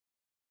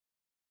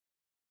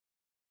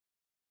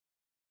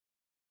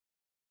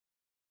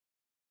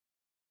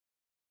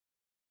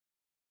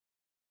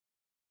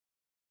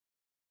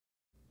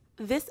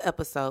This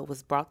episode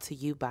was brought to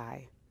you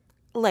by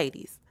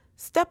Ladies.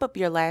 Step up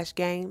your lash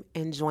game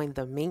and join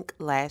the Mink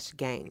Lash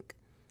Gang.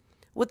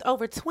 With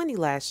over 20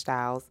 lash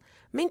styles,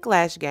 Mink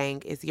Lash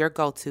Gang is your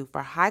go-to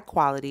for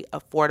high-quality,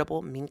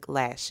 affordable mink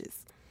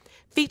lashes.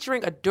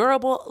 Featuring a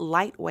durable,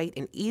 lightweight,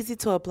 and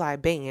easy-to-apply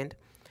band,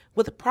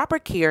 with proper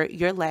care,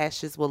 your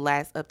lashes will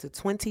last up to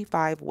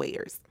 25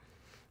 wears.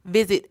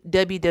 Visit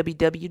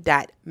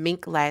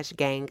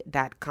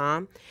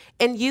www.minklashgang.com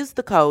and use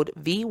the code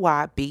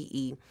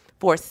VYBE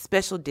for a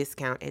special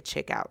discount at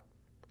checkout.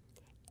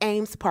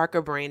 Ames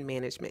Parker Brand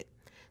Management.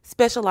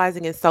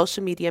 Specializing in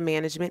social media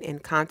management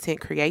and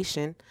content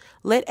creation,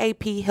 let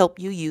AP help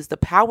you use the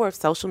power of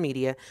social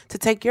media to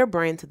take your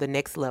brand to the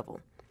next level.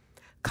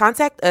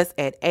 Contact us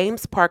at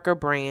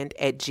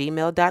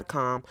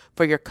amesparkerbrand@gmail.com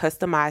for your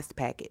customized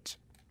package.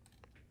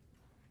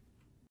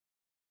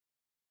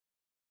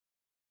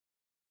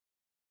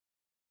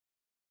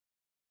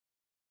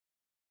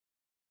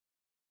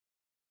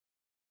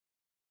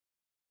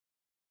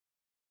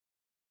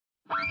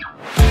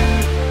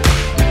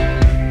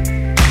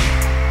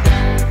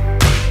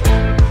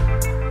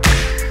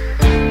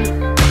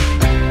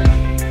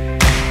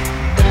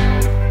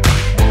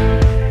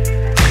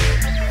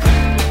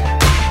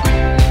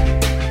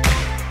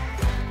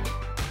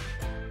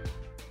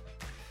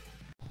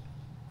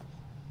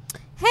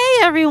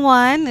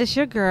 Everyone, it's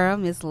your girl,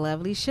 Miss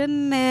Lovely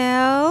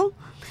Chanel.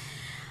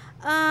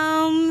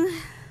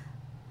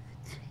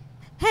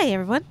 Hey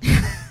everyone.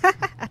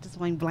 I just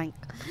went blank.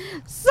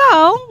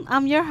 So,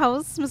 I'm your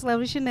host, Miss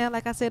Lovely Chanel,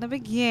 like I said in the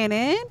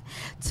beginning.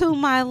 To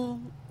my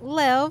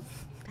left,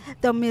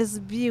 the Miss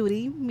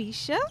Beauty,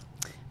 Misha.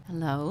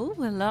 Hello,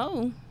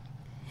 hello.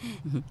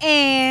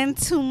 And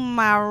to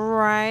my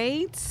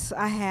right,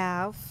 I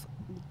have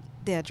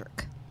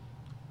Dedrick.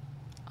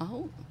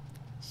 Oh,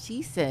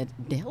 she said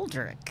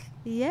Deldrick.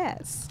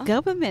 Yes,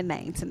 government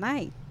name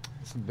tonight.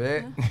 It's a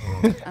bet.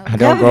 I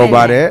don't go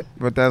by that,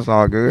 but that's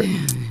all good.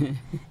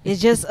 It's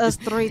just us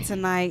three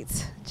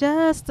tonight.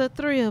 Just the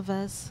three of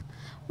us.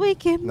 We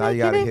can Now make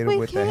you gotta it hit if him we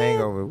with can. the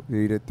hangover.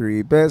 We the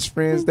three best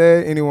friends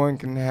that anyone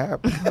can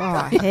have. Oh,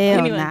 hell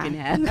Anyone nah. can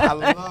have. I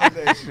love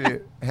that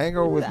shit.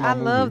 Hangover was my I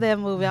movie. love that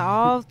movie.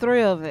 All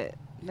three of it.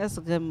 That's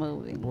a good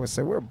movie. Boy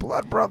said we're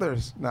blood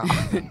brothers. No,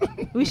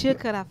 We should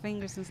cut our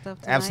fingers and stuff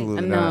tonight.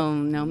 Absolutely.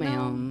 No,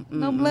 ma'am.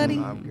 No bloody.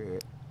 I'm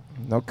good.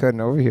 No cutting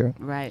over here.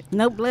 Right.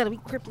 No blood. We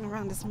crippling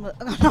around this mud.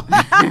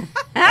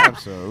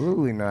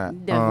 Absolutely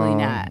not.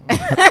 Definitely not.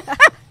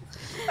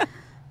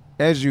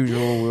 As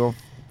usual, we'll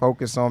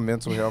focus on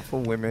mental health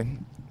for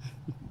women.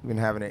 We've been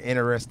having an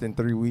interesting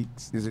 3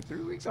 weeks. Is it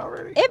 3 weeks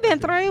already? It been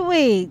 3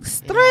 weeks.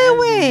 3 Yeah,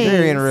 weeks.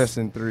 Very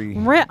interesting 3.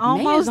 Rent May is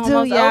almost due,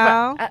 almost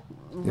y'all. over.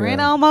 Rent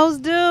Yeah.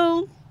 almost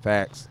due.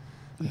 Facts.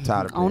 I'm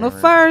tired of On the paying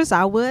rent. first,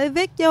 I will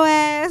evict your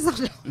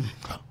ass.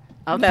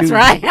 Oh, that's Dude,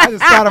 right. I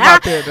just thought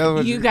about that. That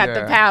was- You got the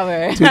yeah.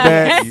 power. Too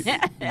bad. Too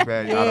bad. I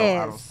don't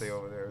Yes. stay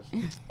over there.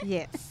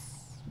 Yes.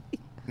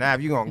 Now,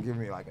 if you're going to give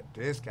me like a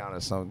discount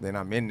or something, then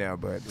I'm in there.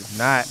 But if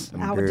not,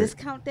 I'm I good. would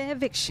discount the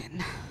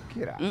eviction.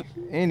 Get out.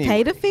 Anyway.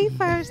 Pay the fee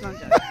first. No, I'm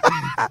joking.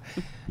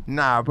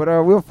 Nah, but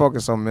we'll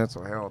focus on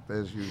mental health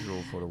as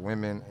usual for the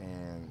women.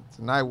 And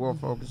tonight we'll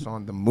focus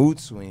on the mood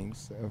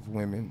swings of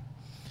women,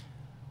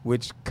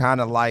 which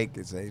kind of like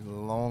is a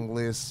long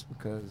list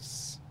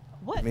because,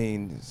 What? I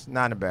mean, it's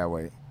not in a bad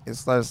way.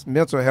 It's less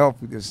mental health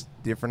with just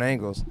different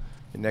angles,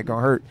 and that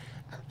gonna hurt.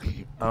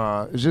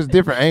 It's just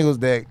different angles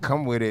that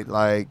come with it,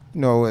 like,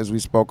 you know, as we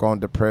spoke on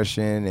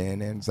depression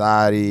and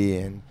anxiety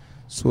and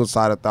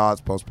suicidal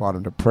thoughts,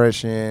 postpartum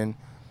depression,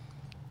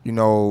 you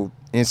know,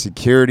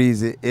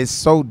 insecurities. It's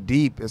so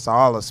deep. It's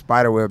all a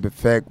spiderweb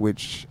effect,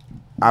 which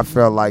I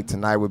felt like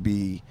tonight would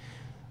be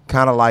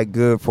kind of like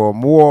good for a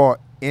more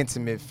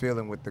intimate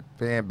feeling with the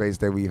fan base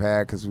that we've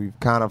had, because we've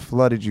kind of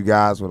flooded you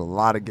guys with a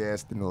lot of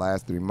guests in the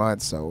last 3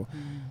 months. So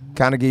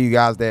kind of give you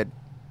guys that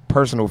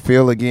personal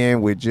feel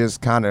again with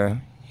just kind of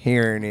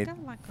hearing it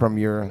Kinda like a from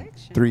your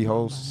reflection. 3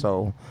 hosts.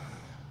 So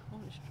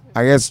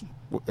I guess,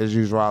 as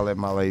usual, I'll let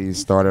my ladies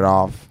start it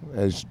off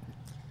as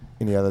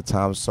any other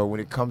time. So when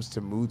it comes to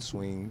mood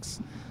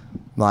swings,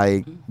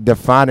 like,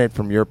 define it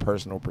from your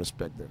personal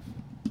perspective.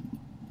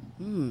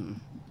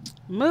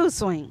 Mood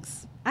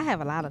swings. I have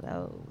a lot of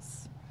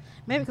those.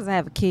 Maybe because I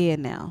have a kid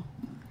now.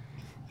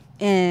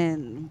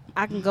 And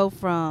I can go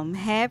from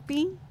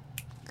happy,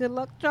 good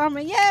luck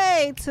charming,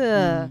 yay,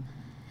 to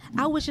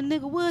I wish a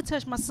nigga would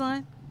touch my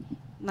son.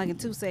 Like in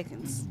 2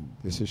 seconds.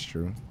 This is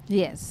true.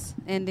 Yes.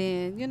 And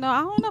then, you know,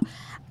 I don't know.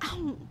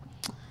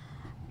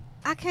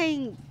 I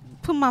can't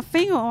put my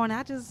finger on it.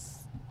 I just,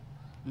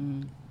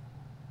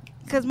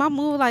 because my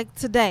mood, like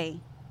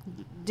today,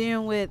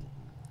 dealing with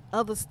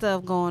other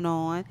stuff going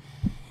on,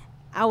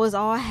 I was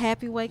all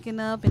happy waking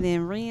up, and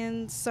then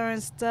reading certain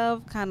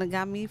stuff kind of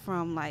got me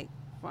from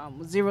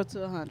 0 to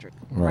 100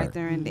 right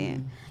there and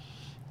then.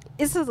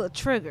 It's just a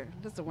trigger.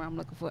 That's the word I'm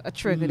looking for. A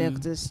trigger that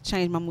could just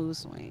change my mood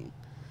swing.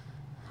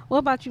 What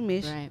about you,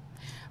 Mish? Right.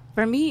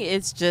 For me,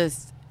 it's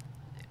just,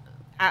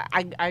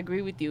 I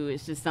agree with you.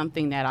 It's just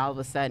something that all of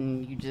a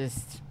sudden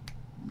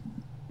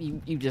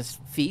you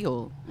just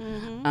feel.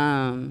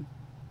 Mm-hmm.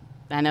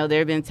 I know there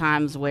have been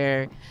times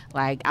where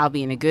like I'll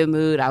be in a good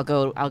mood. I'll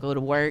go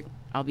to work.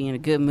 I'll be in a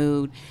good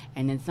mood,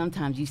 and then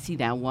sometimes you see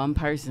that one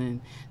person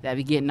that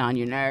be getting on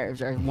your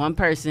nerves, or one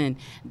person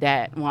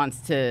that wants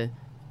to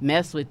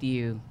mess with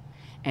you,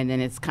 and then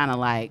it's kind of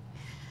like,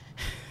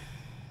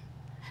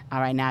 all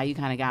right, now you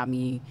kind of got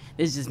me.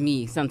 This is just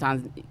me.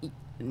 Sometimes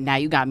now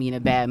you got me in a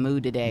bad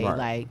mood today. Right.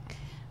 Like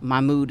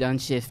my mood done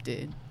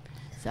shifted.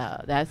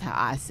 So that's how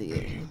I see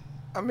it.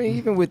 I mean,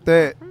 even with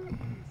that,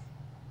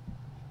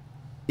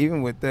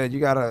 you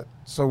gotta.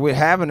 So with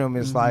having them,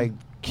 it's like,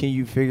 can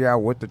you figure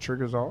out what the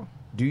triggers are?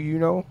 Do you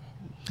know?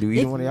 Do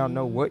either one of y'all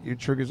know what your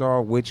triggers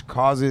are? Which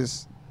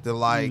causes the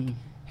like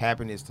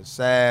happiness to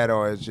sad,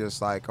 or it's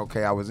just like,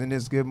 okay, I was in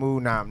this good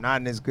mood, now I'm not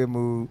in this good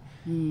mood.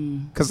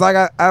 Cause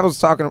like I was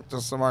talking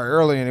to somebody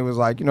earlier, and it was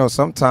like,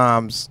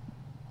 sometimes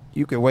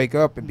you could wake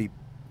up and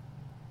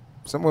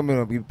some women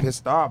will be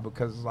pissed off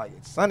because it's like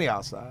it's sunny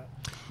outside.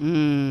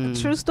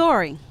 True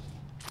story.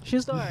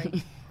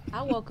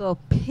 I woke up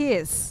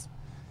pissed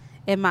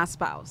at my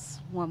spouse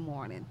one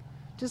morning.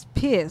 Just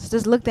pissed.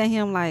 Just looked at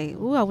him like,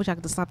 ooh, I wish I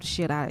could just slap the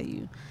shit out of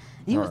you.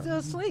 And he was still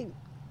asleep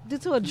due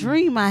to a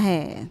dream I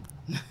had.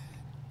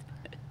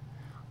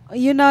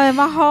 And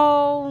my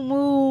whole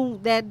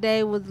mood that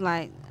day was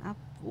like,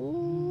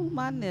 ooh,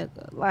 my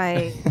nigga.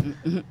 Like,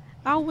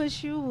 I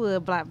wish you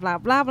would, blah, blah,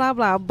 blah, blah,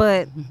 blah.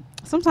 But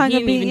sometimes He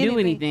it didn't be even do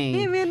anything. anything. He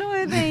didn't even do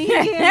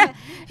anything.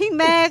 He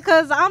mad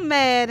because I'm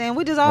mad, and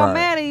we just all Right.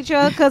 mad at each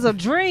other because of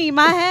dream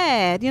I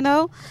had,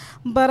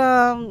 But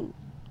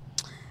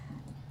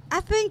I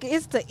think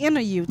it's the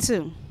inner you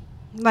too,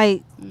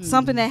 like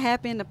something that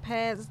happened in the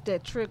past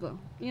that trigger,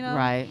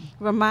 Right.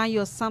 remind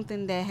you of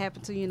something that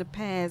happened to you in the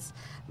past,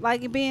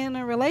 like being in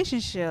a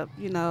relationship.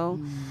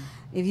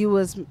 If you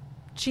was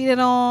cheated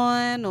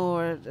on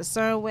or a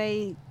certain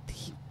way,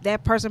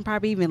 that person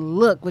probably even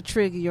would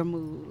trigger your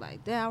mood.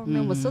 Like that, I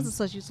remember such and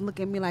such used to look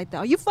at me like that.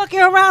 Are you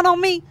fucking around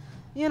on me?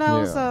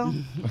 Yeah.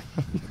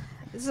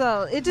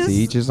 So it just To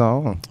each his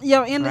own.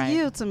 your inner Right.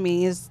 you to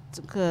me is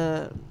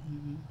good.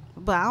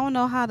 But I don't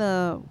know how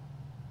to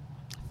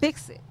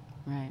fix it.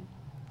 Right.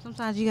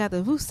 Sometimes you got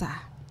to woosah.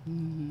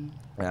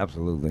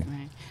 Absolutely.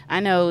 Right. I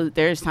know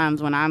there's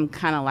times when I'm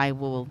kind of like,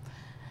 well,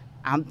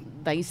 I'm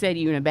like you said,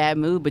 you're in a bad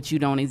mood, but you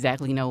don't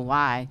exactly know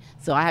why.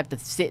 So I have to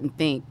sit and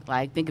think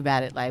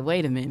about it. Like,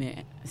 wait a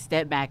minute,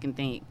 step back and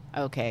think.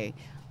 Okay,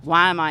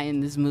 why am I in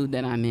this mood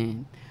that I'm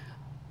in?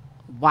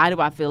 Why do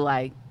I feel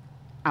like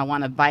I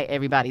want to bite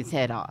everybody's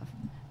head off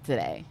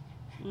today?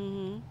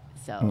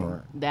 So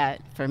Right.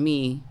 that for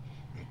me.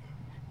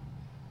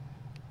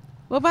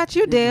 What about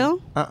you, Dale?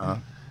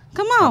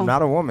 Come on. I'm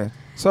not a woman.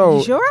 So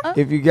You sure?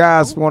 if you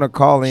guys want to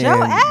call in,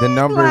 Joe act the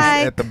numbers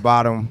like- at the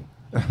bottom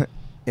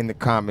in the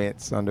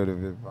comments under the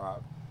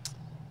vibe.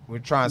 We're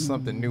trying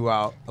something new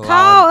out. Call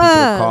Allowing people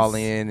us. to call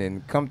in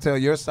and come tell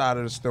your side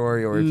of the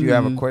story, or if you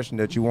have a question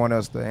that you want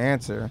us to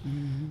answer.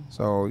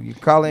 So you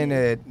call in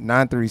at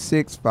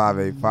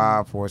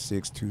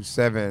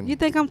 936-585-4627. You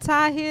think I'm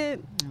tired here?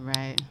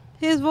 Right.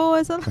 His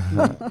voice?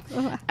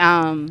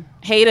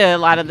 Hey to a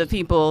lot of the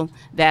people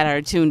that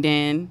are tuned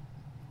in,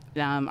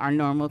 our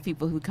normal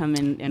people who come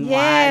in and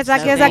Yes,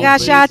 watch. I guess I got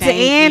thank shout out to you,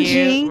 thank you,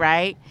 Angie.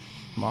 right?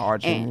 My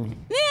arch enemy.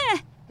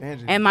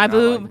 Angie, And my not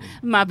boo, like me.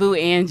 my boo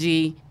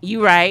Angie,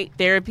 you right.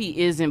 Therapy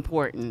is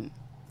important.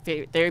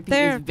 Therapy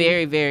is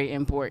very, very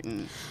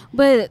important.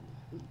 But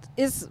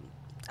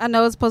I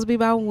know it's supposed to be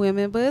about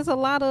women, but it's a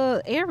lot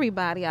of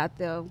everybody out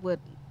there with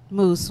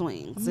mood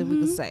swings, if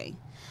we could say.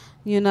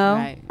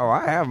 Right. Oh,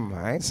 I have them.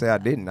 I ain't say I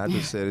didn't. I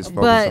just said it's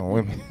focused But- on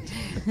women.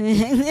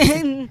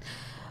 And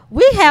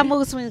we have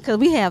mood swings because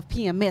we have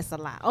PMS a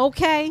lot,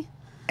 okay?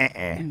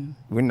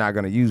 We're not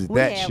gonna use We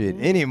that have shit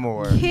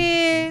anymore.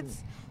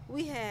 Kids,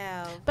 we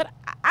have But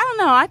I don't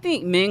know. I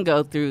think men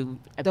go through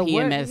a the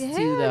PMS work.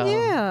 too, Hell though.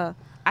 yeah.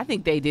 I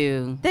think they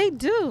do. They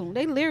do.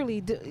 They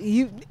literally do.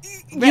 You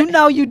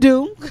know you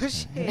do.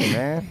 Shit.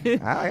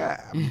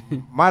 Man,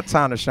 my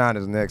time to shine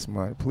is next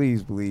month.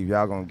 Please believe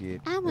y'all gonna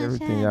get I'ma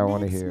everything shine y'all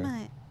want to next hear.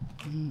 month.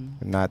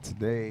 Not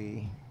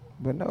today,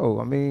 but no.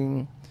 I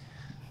mean,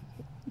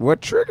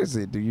 what triggers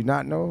it? Do you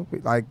not know?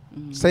 Like,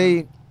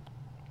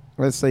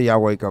 let's say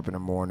y'all wake up in the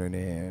morning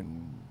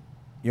and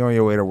you're on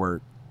your way to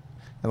work,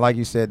 and like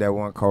you said, that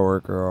one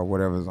coworker or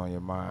whatever's on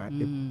your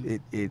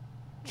mind, it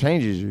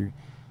changes you.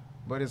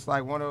 But it's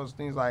like one of those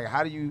things. Like,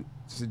 how do you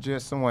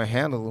suggest someone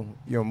handle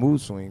your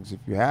mood swings if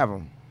you have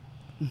them?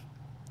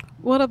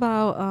 What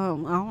about I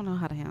don't know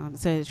how to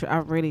say it. I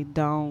really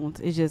don't.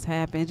 It just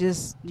happens.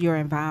 Just your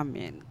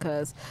environment,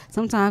 because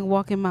sometimes I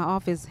walk in my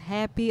office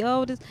happy,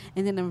 and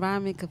then the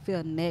environment could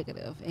feel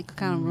negative. It could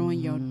kind of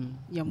ruin your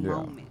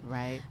moment,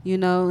 Right.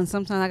 And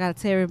sometimes I gotta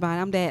tell everybody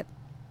I'm that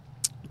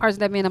person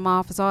that be in my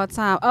office all the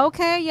time.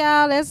 Okay,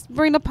 y'all, let's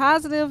bring the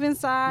positive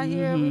inside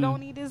here. We don't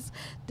need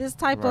this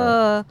type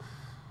of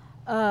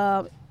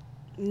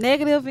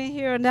negative in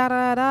here,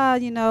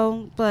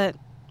 but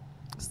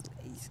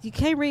you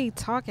can't really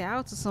talk it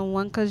out to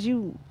someone because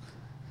you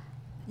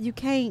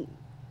can't.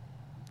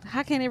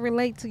 How can it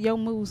relate to your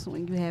mood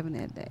swing you having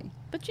that day?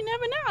 But you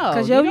never know.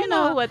 'Cause You yo, don't you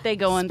know know, what they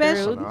going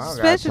special- through. I don't got time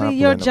Especially for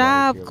your letting nobody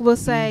job kill it. will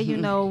say, you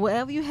know,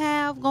 whatever you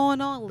have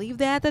going on, leave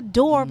that at the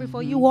door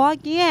before you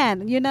walk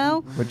in. You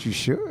know, But you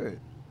should.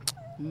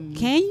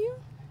 can you?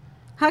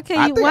 How can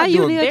I you? think Why I do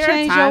you a- need to There are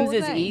change times your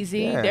it's thing? easy.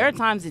 Yeah. There are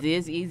times it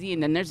is easy,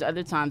 and then there's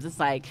other times it's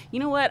like, you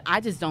know what? I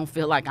just don't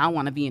feel like I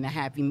want to be in a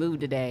happy mood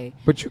today.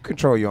 But you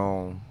control your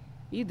own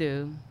You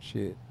do.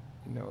 shit.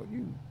 You know,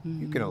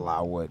 you can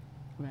allow what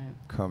Right.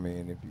 come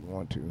in if you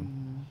want to.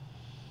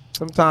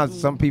 Sometimes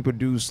some people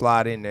do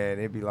slide in there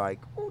and they be like,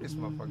 "Oh, this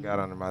motherfucker got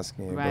under my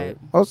skin." Right.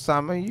 But most of the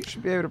time, I mean, you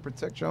should be able to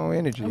protect your own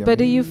energy. But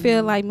do you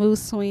feel like mood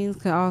swings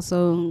could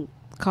also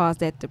cause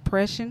that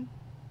depression?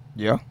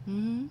 Yeah,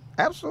 Mm-hmm.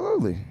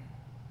 absolutely,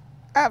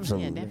 Yeah,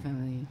 absolutely.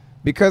 definitely.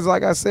 Because,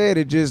 like I said,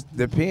 it just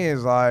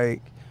depends.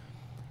 Like,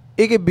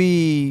 it could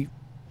be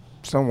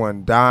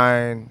someone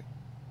dying,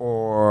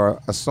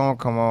 or a song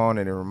come on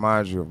and it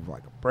reminds you of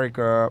like a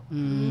breakup.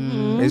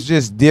 Mm-hmm. It's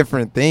just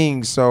different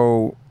things.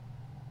 So,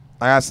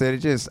 like I said,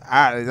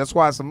 that's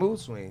why it's a mood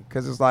swing.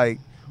 Because it's like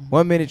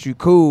 1 minute you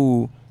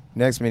cool,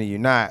 next minute you're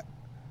not.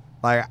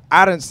 Like,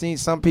 I done seen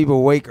some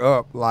people wake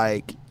up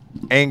like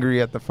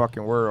angry at the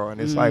fucking world,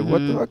 and it's like, what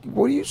the fuck?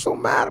 What are you so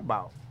mad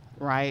about?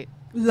 Right.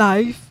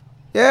 Life.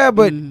 Yeah,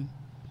 but Mhm.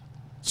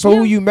 so who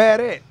Yeah. you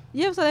mad at?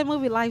 You ever saw that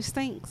movie Life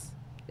Stinks?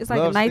 It's like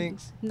Love a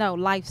Stinks? No,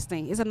 Life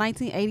Stinks. It's a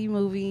 1980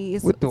 movie.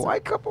 It's With the it's a-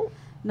 white couple?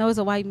 No, it's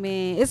a white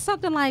man. It's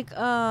something like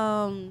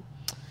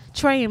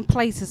Trading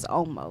Places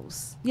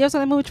almost. You ever saw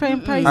that movie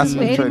Trading Mm-mm. Places I with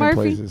seen Eddie Trading Murphy?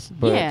 Places.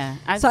 But Yeah.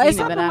 I've So seen it's it,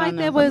 something but I like don't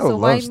that know. where it's I a know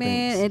white Love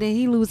man Stinks. and then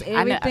he lose know-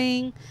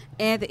 everything.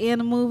 And at the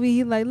end of the movie,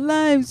 he like,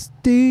 life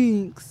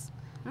stinks.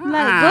 Like, go see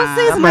Ah.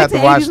 it's I'm gonna have to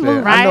 1980s watch that.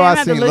 movie. Right, I know I'm I gonna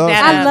have to seen look Love that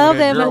Stinks up. I love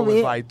where that girl movie.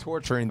 was like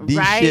torturing the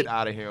Right. shit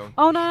out of him.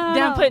 Oh, no.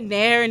 Done putting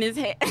air in his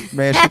head.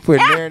 Man, she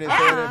put air in his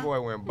head. That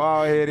boy went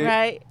bald headed.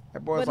 Right.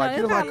 That boy's But like, no,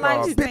 you it's like not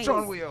Life bitch Stinks.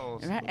 on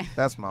wheels. Right.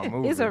 That's my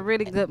movie. It's a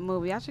really good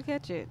movie. I should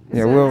catch it.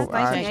 Yeah, a we'll- it's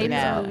I'll check it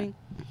 1980s out. movie.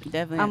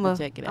 Definitely I'm have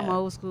to check it out. an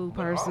old school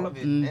But person. all of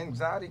it, Mm.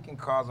 anxiety can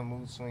cause a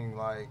mood swing.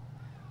 Like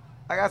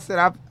I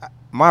said,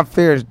 my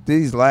fears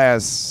these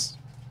last,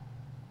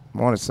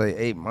 I want to say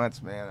 8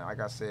 months, man.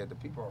 Like I said, the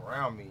people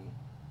around me,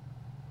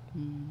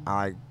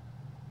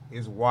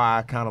 is why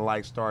I kind of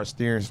like start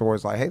steering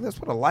towards like, hey, let's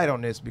put a light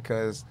on this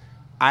because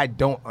I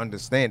don't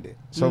understand it.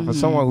 So for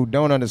someone who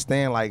don't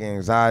understand like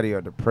anxiety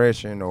or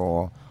depression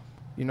or,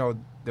 you know,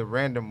 the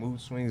random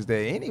mood swings that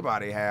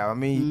anybody have. I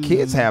mean,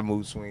 kids have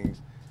mood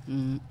swings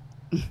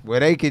where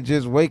they could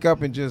just wake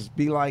up and just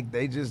be like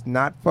they just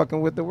not fucking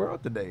with the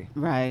world today.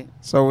 Right.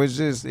 So it's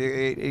just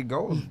it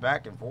goes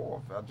back and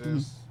forth.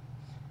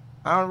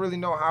 I don't really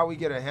know how we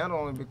get a handle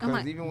on it because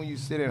like- even when you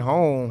sit at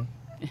home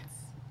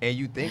and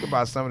you think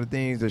about some of the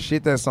things, the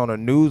shit that's on the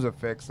news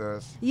affects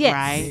us. Yes.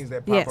 Right. Things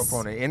that pop Yes. up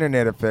on the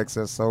internet affects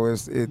us. So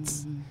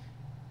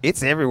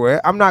it's everywhere.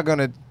 I'm not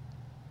gonna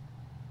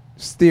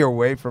steer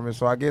away from it.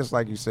 So I guess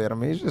like you said, I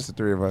mean it's just the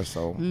three of us.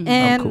 So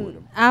I'm cool with And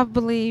it. I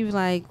believe,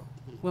 like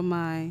what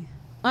my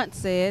aunt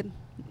said,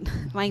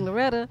 like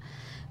Loretta,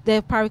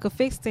 that probably could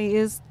fix things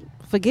is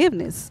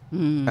forgiveness.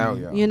 Hell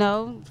yeah. You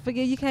know,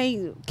 forget you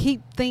can't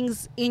keep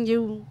things in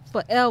you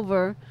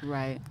forever,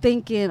 Right.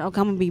 thinking, okay,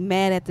 I'm gonna be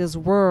mad at this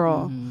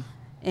world,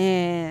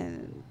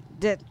 and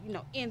that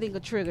ending a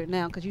trigger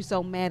now because you're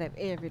so mad at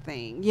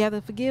everything. You have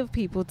to forgive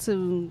people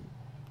to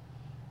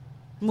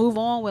move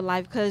on with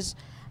life because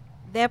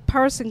that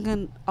person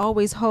can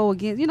always hold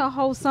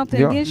something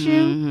Yeah. against you,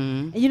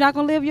 and you're not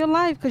gonna live your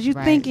life because you're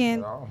Right. thinking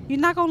At all. you're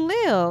not gonna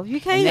live. You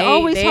And can't they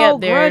always up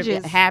hold there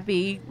grudges.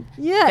 happy.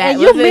 Yeah, Fat, and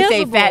what you're do they say?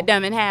 miserable. Fat,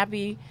 dumb, and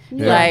happy.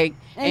 Yeah. Like,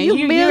 And and you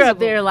you're up miserable.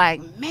 there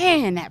like,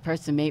 man, that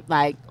person made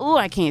like, oh,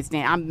 I can't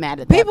stand. I'm mad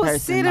at that People person.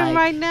 sitting like,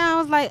 right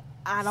now is like,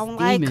 I don't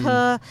like Steaming.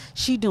 her.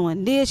 She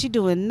doing this. She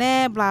doing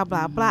that. Blah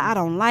blah blah. I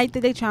don't like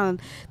that. They trying.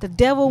 The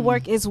devil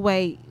work its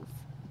way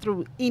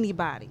through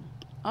anybody.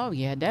 Oh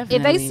yeah, If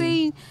definitely. they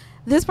see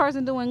this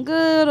person doing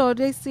good, or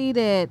they see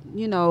that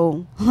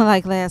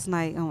like last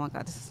night. Oh my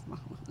God, this is.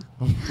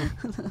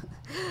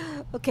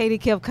 Katie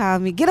kept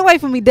calling me, "Get away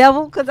from me,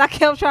 devil," because I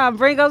kept trying to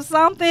bring up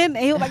something, and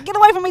he was like, "Get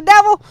away from me,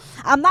 devil.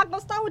 I'm not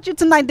gonna start with you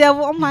tonight,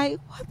 devil." I'm like,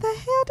 "What the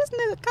hell? This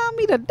nigga called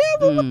me the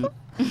devil? What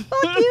the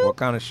fuck you?" What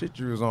kind of shit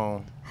you was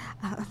on?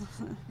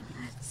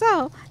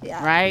 So,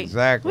 yeah, right.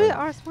 Exactly. we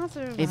are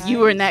sponsored. If by- you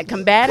were in that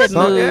combative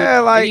So, mood, yeah,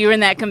 like- if you were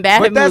in that But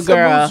combative that's mood,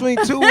 a mood girl. swing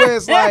too, where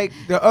it's like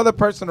the other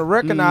person are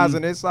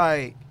recognizing it's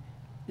like,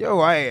 yo,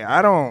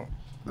 I'm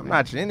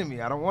not your enemy.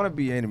 I don't want to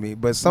be your enemy.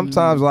 But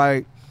sometimes,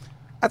 like,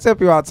 I tell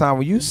people all the time,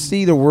 when you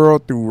see the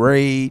world through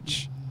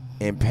rage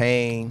and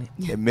pain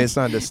and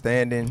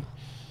misunderstanding,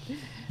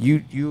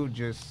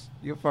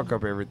 you'll fuck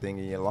up everything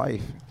in your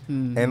life.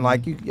 And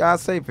like I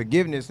say,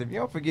 forgiveness. If you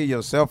don't forgive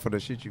yourself for the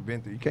shit you've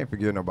been through, you can't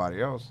forgive nobody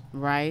else.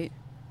 Right.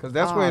 Because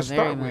that's where it very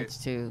starts much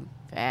with. too.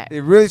 Fact.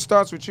 It really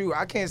starts with you.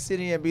 I can't sit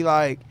here and be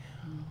like,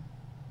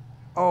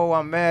 oh,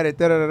 I'm mad at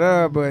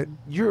da-da-da-da, but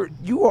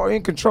you are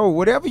in control.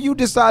 Whatever you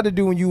decide to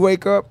do when you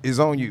wake up is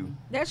on you.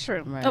 That's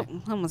true. Right. Oh,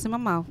 I'm gonna see my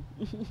mouth.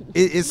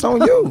 It's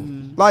on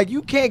you. Like,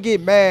 you can't get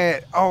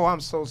mad, oh,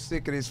 I'm so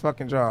sick of this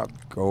fucking job.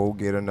 Go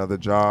get another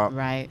job.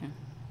 Right.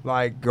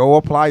 Like, go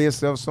apply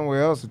yourself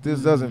somewhere else. If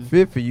this doesn't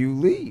fit for you,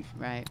 leave.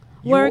 Right.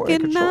 You're in Working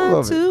control 9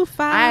 of it. to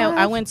 5.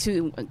 I went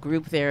to a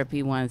group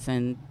therapy once,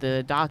 and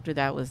the doctor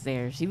that was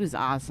there, she was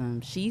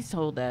awesome. She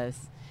told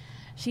us,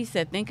 she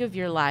said, think of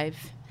your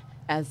life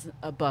as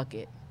a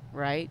bucket,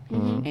 right?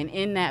 Mhm. And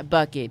in that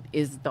bucket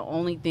is the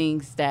only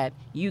things that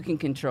you can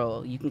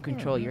control. You can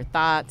control your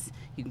thoughts,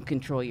 you can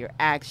control your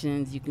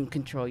actions, you can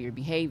control your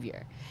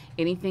behavior.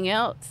 Anything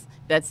else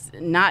that's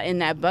not in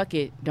that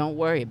bucket, don't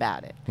worry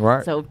about it.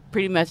 Right. So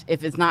pretty much,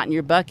 if it's not in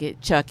your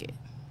bucket, chuck it,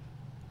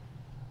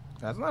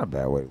 That's not a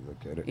bad way to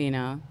look at it. you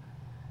know?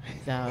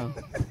 So,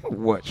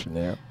 What,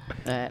 Chanel?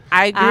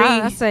 I agree.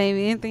 I say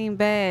anything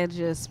bad,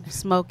 just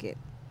smoke it.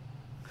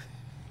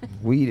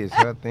 Weed is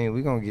her thing.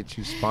 We're going to get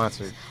you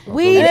sponsored.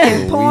 Weed Go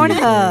and to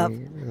Pornhub. weed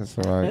thing. That's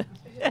all right.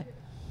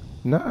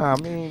 Nah, I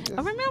mean. I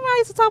remember I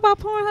used to talk about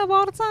Pornhub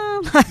all the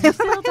time.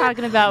 Still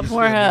talking about You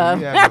Pornhub.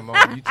 had your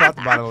moment. You talked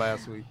about it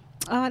last week.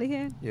 Oh,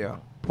 yeah. Yeah.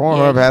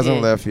 Pornhub you hasn't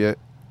did. left yet.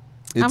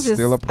 It's I'm just-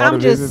 still a part I'm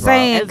of his just vibe.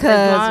 saying. As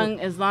Because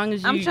as long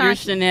as I'm you're trying-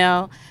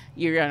 Chanel,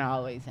 you're gonna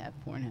always have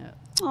Pornhub.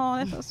 Oh,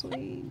 that's so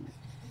sweet.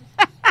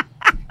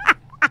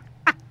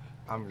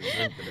 I'm just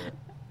into that.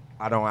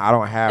 I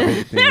don't have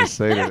anything to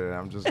say to that.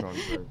 I'm just gonna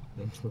say.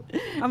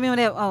 I mean,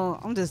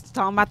 I'm just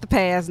talking about the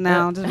past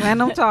now. Just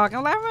random talk.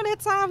 I'm like, remember that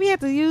time we had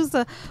to use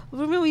the.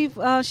 Remember we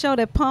showed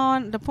the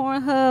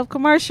Pornhub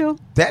commercial.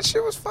 That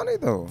shit was funny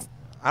though.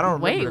 I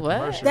don't Wait, remember the what?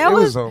 commercial. That It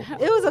was a-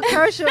 it was a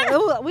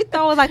commercial. We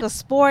thought it was like a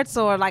sports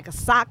or like a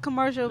sock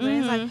commercial, but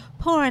it's like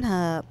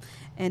Pornhub,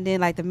 and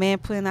then like the man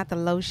putting out the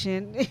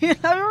lotion. You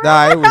know,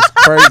 Nah, it was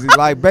crazy.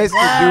 Like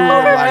basically, dude would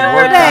like remember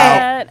work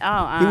that?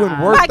 out. Oh, He would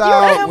work Like, you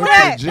out, remember went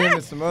that? to the gym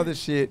and some other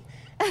shit,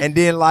 and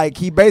then like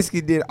he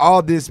basically did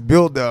all this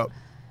build up.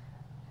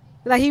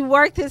 like he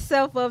worked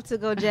himself up to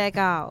go jack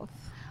off.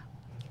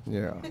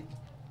 Yeah.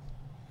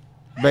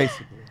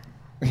 Basically.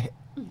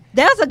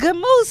 That's a good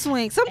mood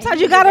swing.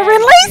 Sometimes you gotta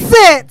release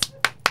it.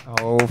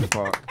 Oh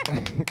fuck.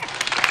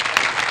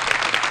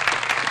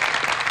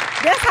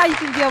 That's how you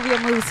can get over your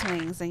mood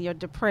swings and your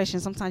depression.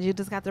 Sometimes you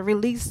just got to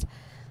release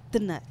the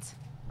nuts.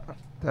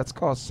 That's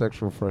called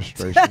sexual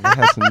frustration. It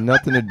has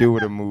nothing to do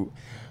with a mood.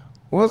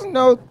 Wasn't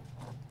no,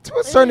 to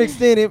a certain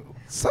extent,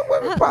 some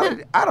women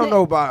probably. I don't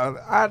know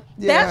about.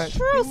 Yeah, That's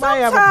true. You might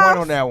have a point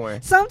on that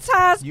one.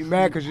 Sometimes You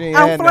mad because you ain't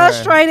I'm had none.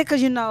 frustrated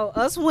because, you know,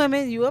 us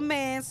women, you a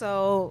man,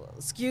 so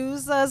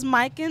excuse us,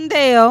 Mike and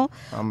Dale.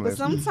 I'm But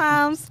listening.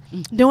 sometimes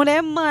during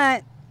that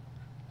month,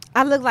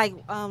 I look like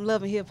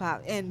Love and Hip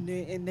Hop, and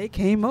they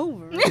came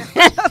over.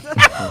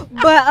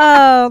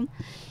 But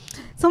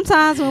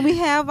sometimes when we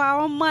have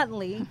our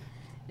monthly,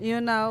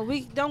 you know,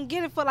 we don't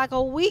get it for like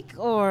a week,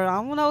 or I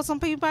don't know, some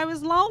people probably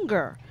it's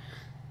longer.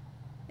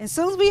 And as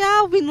soon as we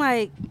out, we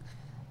like,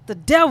 the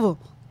devil,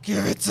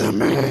 give it to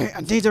me.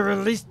 I need to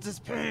release this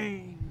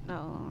pain. No,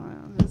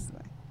 I'm just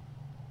like,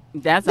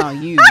 that's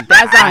on you.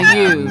 That's on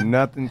you.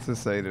 Nothing to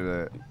say to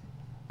that.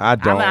 I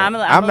don't.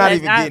 I'm not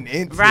even getting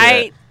into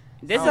right.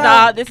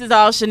 that. This is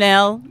all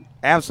Chanel.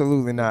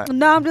 Absolutely not.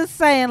 no, I'm just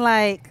saying,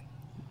 like,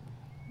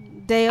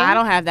 Dale. I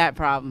don't have that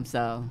problem,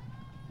 so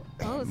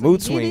Oh, so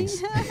Mood you getting-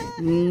 swings.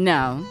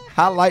 no.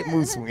 I like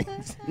mood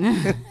swings.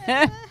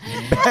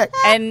 back,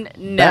 And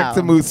no. back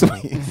to mood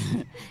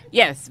swings.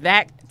 Yes,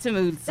 back to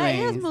mood That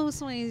is swings. mood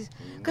swings.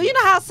 Cause you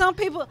know how some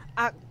people,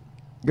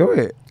 Go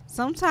ahead.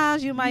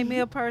 sometimes you might meet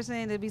a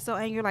person that be so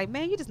angry, like,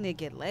 man, you just need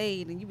to get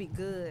laid and you be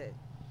good.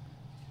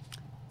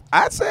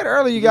 I said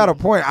earlier you got a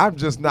point. I'm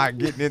just not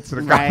getting into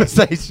the Right.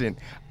 conversation.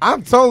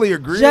 I'm totally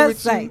agreeing Just with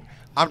saying. you.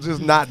 I'm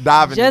just not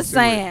diving Just into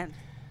it. saying.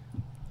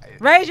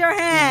 Raise your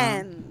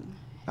hand.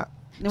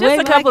 The way Just a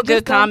like couple you good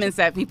just don't- comments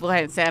that people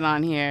had said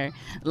on here.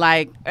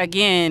 Like,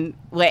 again,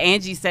 what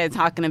Angie said,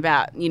 talking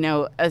about, you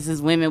know, us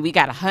as women, we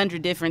got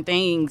 100 different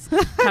things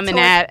coming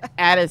at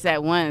us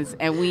at once,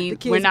 and The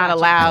kids we're not watching.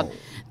 allowed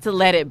to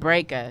let it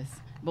break us.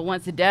 But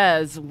once it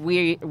does,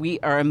 we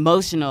are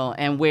emotional,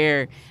 and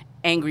we're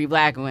angry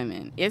black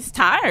women. It's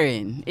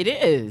tiring. It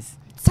is.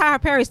 Tyler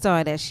Perry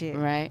started that shit.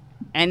 Right?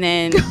 And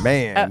then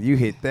Man, you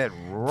hit that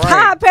right.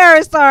 Tyler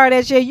Perry started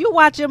that shit. You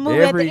watch a movie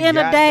Every at the end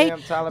of the day,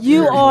 goddamn Tyler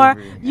you Perry are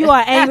movie. you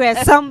are angry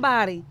at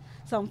somebody,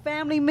 some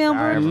family I am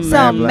member, a mad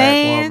some black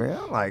man. woman.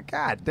 I'm like,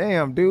 God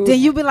damn, dude. Then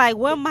you be like,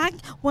 when my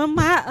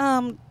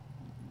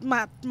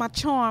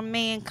charm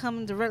man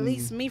coming to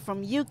release me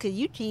from you, cause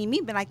you treat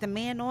me be like the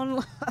man on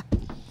love.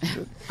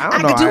 I I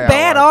don't know could do how y'all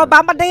bad watch all it.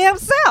 by my damn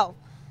self.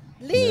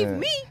 Leave Yeah.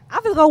 me. I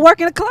feel go work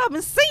in a club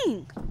and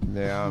sing.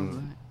 Yeah,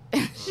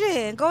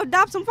 Shit, go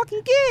adopt some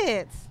fucking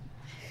kids.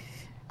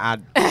 I,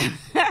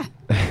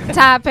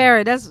 Ty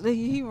Perry, that's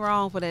he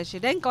wrong for that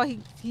shit. They can go he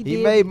he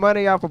did. made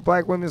money off of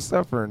black women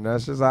suffering.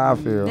 That's just how I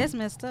feel. That's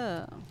messed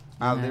up.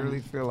 I literally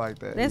feel like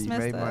that. That's he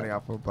messed made up. money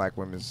off of black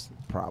women's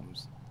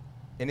problems.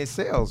 And it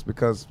sells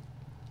because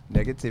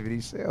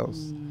negativity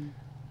sells.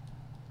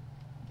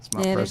 It's my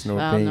Yeah, that's- personal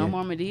Well, opinion. no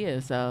more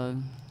Medea, so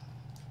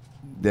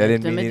That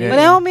didn't The mean Medea. But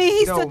that don't mean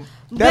he's No, still.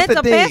 that's But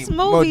the thing. best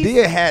movies.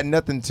 Medea had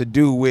nothing to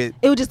do with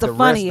It was just the a rest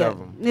funny. of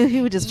 'em.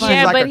 He was just funny.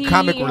 She's like but a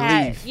comic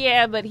had- relief.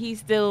 Yeah, but he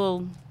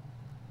still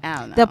I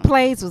don't know. The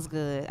plays was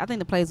good. I think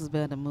the plays was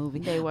better than the movie.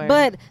 They were.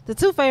 But the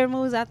two favorite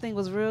movies I think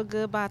was real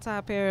good by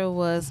Tyler Perry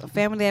was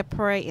Family That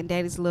Prey and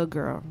Daddy's Little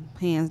Girl,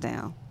 hands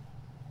down.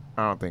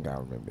 I don't think I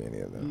remember any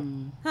of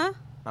them. Huh?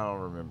 I don't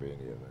remember any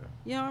of them.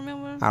 You don't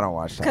remember? I don't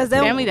watch that. 'Cause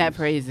that Family That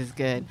Prays is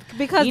good.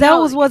 Because You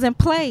know- those wasn't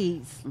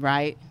plays.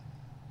 Right?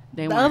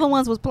 They The weren't. other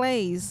ones was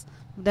plays.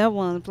 That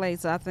one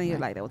plays, so I think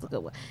like that was a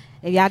good one.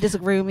 If y'all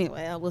disagree with me,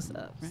 well, what's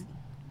up?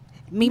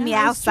 Meet me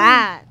No, it's true.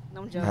 outside.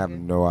 I'm I joking. have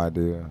no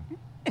idea.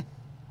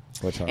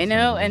 What y'all And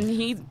no, saying? and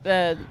he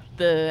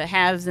the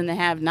haves and the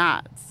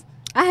have-nots.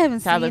 I haven't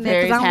Tyler seen that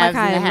Perry's because I don't like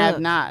haves and the how it looked.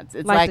 have-nots.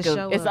 It's Like like, the a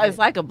show it's of it's it.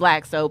 like a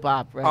black soap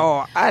opera.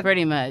 Oh,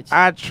 pretty much.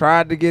 I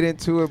tried to get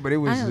into it, but it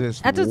was I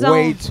just just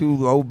way don't- too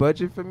low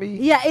budget for me.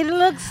 Yeah, it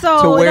looks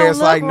so. To it where don't it's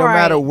like look no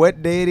matter right.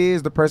 what day it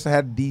is, the person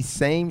had the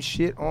same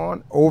shit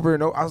on over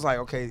and over. I was like,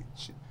 okay.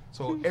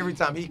 So every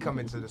time he come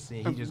into the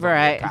scene, he just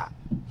Right. Right.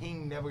 He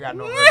ain't never got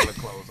no regular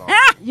clothes on.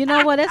 You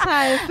know what? That's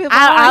how it feels.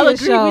 I'll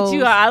agree with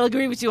you. I'll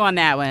agree with you on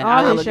that one. All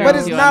I'll his agree shows. But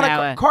with it's you not on a that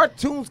one.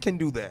 cartoons can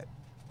do that.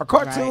 A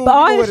cartoon, Right. But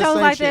all you his do the shows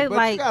same like shit, that, but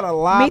like you got a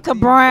lot Meet the of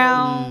these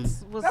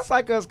Browns. Was, That's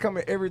like us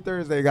coming every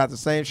Thursday. Got the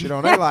same shit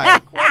on. They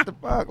like, what the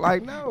fuck?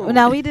 Like, no.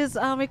 now we just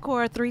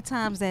record 3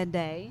 times that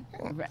day.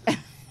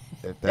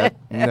 If that,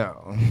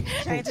 no.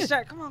 Change the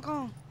shirt. Come on, come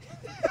on.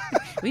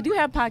 We do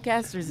have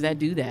podcasters that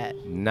do that.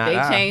 Nah. They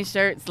change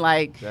shirts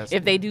like That's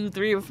if they do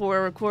 3 or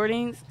 4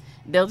 recordings,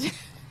 they'll just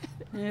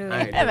I ain't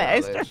have doing an all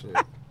extra. that shit.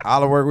 All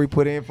the work we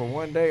put in for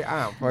one day,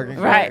 I'm fucking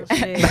good. Right.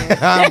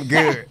 Shit. I'm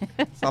good.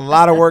 It's a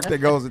lot of work that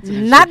goes into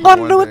this Not shit for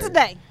gonna one do it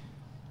day.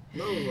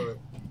 today.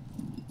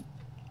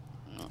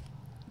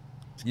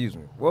 Excuse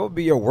me. What would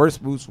be your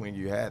worst mood swing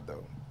you had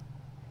though?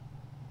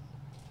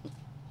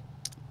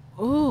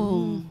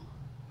 Ooh.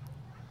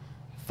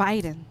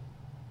 Fighting.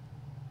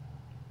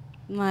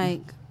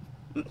 Like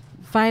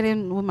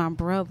fighting with my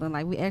brother.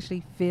 Like we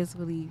actually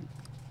physically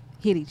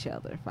hit each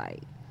other,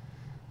 fight.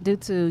 Due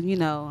to, you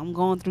know, I'm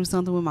going through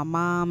something with my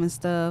mom and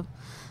stuff.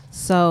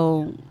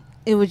 So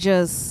it was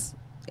just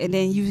and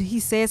then he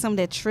said something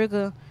that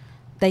triggered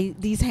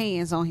these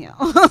hands on him.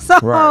 So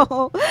Right.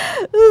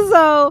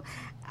 so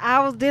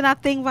I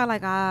think about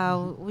like,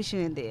 oh, we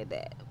shouldn't did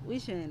that. We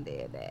shouldn't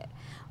did that.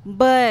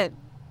 But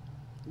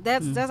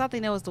that's I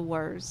think that was the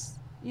worst.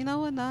 You know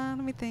what? Nah,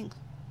 let me think.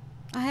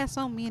 I had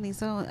so many,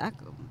 so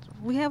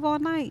we have all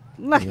night.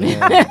 Like,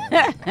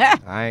 Yeah.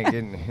 I ain't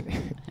getting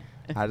it.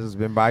 I just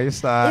been by your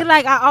side. it,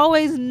 like I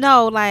always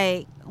know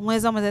like when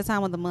it's almost that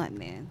time of the month,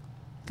 man,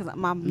 because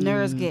my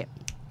nerves get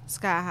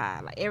sky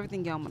high. Like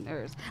everything get on my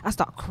nerves. I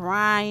start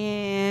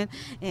crying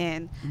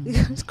and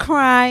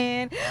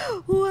crying.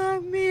 Why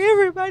me?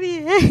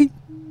 Everybody hate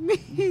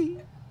me.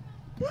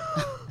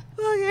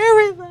 Like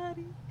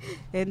everybody.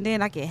 And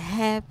then I get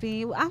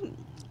happy.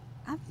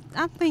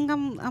 I think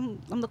I'm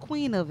the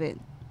queen of it.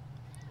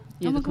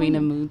 You're I'm the a queen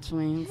of queen. mood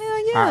swings. Hell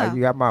All yeah. right,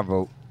 you got my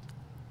vote.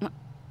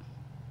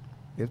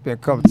 It's been a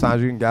couple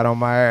times you can got on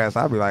my ass.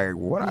 I'll be like,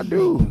 what I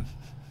do?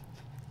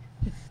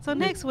 So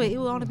next week it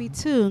will only be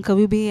 2 because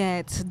we'll be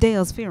at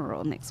Dale's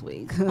funeral next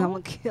week. I'm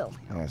gonna kill him.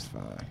 That's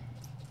fine.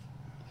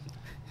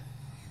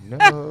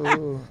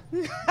 No.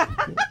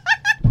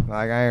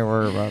 Like I ain't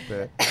worried about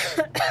that.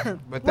 But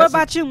What that's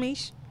about you,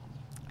 Mish?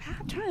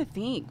 I'm trying to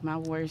think my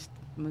worst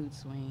mood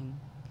swing.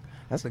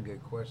 that's a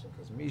good question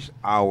because Mish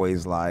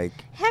always like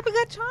Happy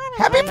Good Friday.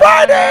 Happy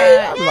Friday.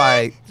 I'm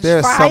like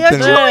there's Friday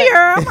something. Junior.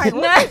 I'm like,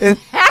 what?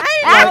 It's,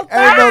 like,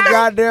 ain't no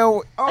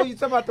goddamn. Oh, you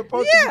talking about the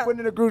post Yeah. you put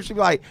in the group? She be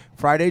like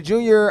Friday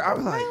Junior. I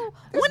was like,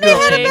 this when they girl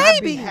had a cannot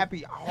baby. be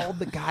happy all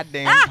the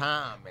goddamn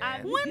time,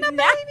 man. When the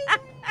baby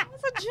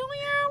was a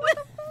junior, what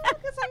the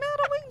fuck? It's a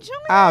middle week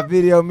junior. I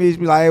video Mish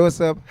be like, hey, what's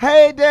up?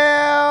 Hey,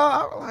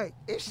 Dale. I'm like,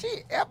 is she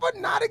ever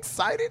not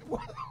excited?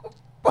 What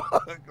the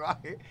fuck?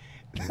 Like,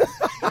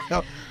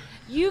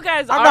 You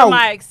guys I are know,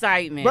 my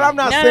excitement. but I'm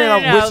not saying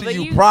I'm wishing but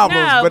you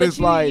problems, no, but it's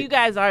like- you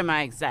guys are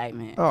my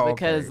excitement Oh, okay.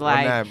 because Well,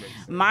 like that makes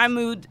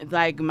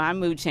sense. my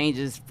mood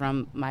changes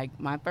from my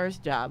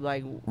first job,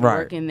 like Right.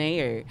 working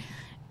there,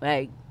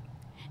 like.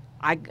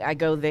 I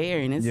go there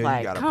and it's Yeah, you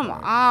like, got a come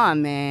point.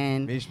 on,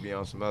 man. Mish be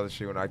on some other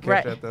shit when I catch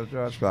Right. at that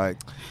job. She's like,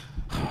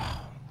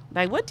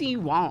 Like, what do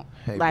you want?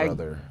 hey, like,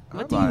 brother.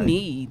 what I'm do like, you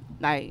need?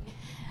 Like,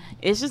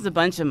 it's just a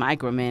bunch of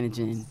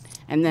micromanaging.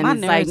 And then My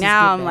it's nerves like, just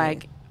now get I'm bad.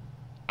 like,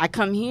 I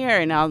come here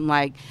and I'm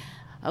like,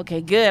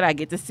 okay, good. I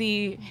get to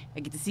see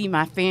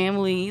my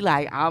family.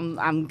 Like,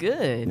 I'm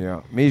good.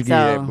 Yeah, Mish give you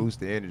So- that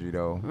boost of energy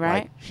though. Right.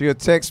 Like, she'll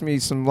text me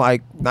some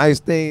like nice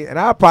thing, and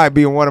I'll probably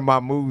be in one of my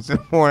moods in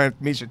the morning.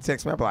 Mish should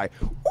text me. I'll be like,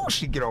 "Oh,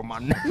 she get on my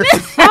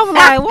nerves." I'm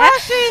like,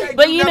 what she?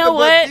 But you know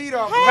what?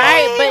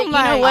 Right, but you know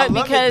I what? love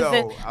it, Because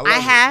though. I love I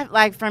it. have,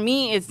 like, for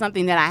me, it's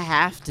something that I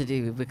have to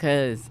do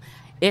because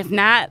if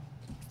not,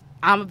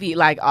 I'm gonna be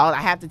like, I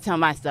have to tell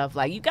myself,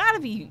 like, you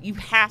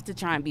have to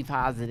try and be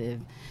positive.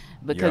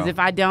 Because Yeah. if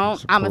I don't,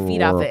 It's a I'm gonna cruel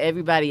feed off of world.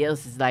 everybody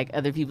else's, like,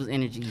 other people's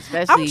energy,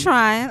 especially.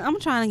 I'm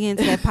trying to get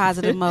into that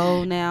positive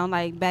mode now,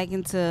 like back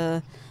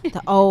into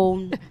the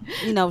old,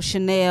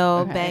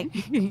 Chanel Right.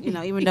 back,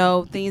 even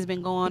though things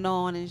been going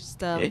on and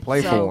stuff.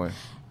 Playful So, one.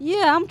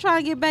 Yeah, I'm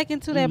trying to get back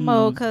into that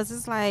mode because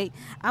it's like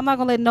I'm not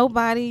gonna let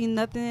nobody,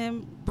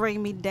 nothing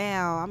bring me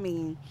down. I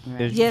mean,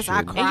 Yes, yes, you I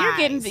should. cry.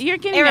 And you're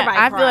getting. Everybody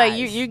I feel like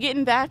cries. you're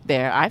getting back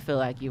there. I feel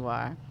like you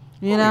are.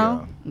 You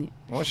know, Yeah.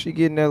 Once she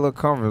get in that little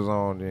comfort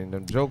zone, then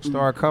them jokes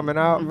start coming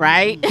out.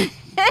 Right.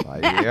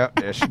 Like, yep,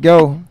 there she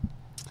go.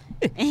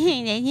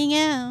 you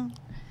know.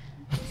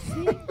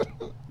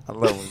 I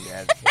love when you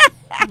ask that.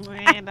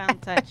 Man,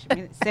 don't touch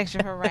me.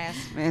 Sexual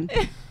harassment.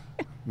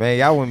 Man,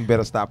 y'all wouldn't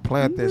better stop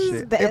playing that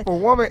shit. That- If a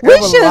woman We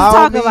ever should allow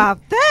talk me, about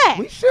that.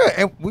 we should,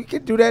 and we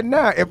can do that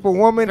now. If a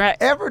woman Right.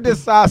 ever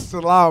decides to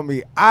allow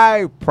me,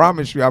 I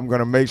promise you, I'm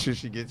gonna make sure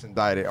she gets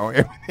indicted on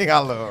everything I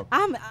love.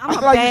 I'm I a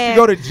feel like you bad. should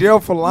go to jail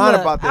for lying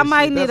Look, about that I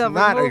might shit. need That's to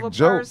not remove a a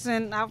joke.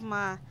 person off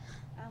my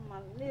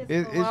list.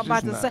 It- for it's what I'm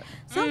about just to not. say.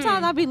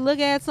 Sometimes I be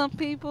looking at some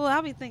people, I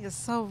be thinking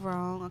so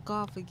wrong.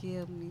 God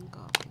forgive me.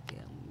 God forgive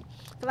me.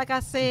 But like I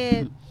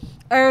said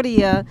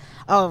earlier,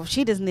 oh,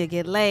 she just need to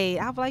get laid.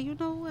 I be like, you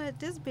know what?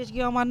 This bitch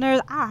get on my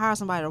nerves. I'll hire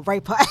somebody to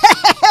rape her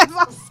ass.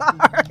 I'm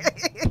sorry.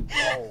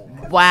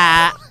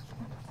 Wow.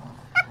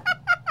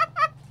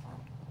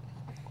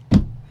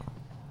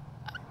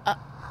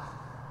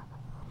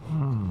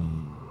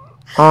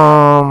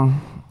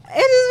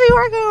 It just be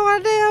working on my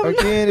damn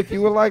Again, if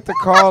you would like to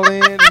call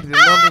in,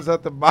 the number's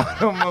at the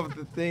bottom of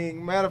the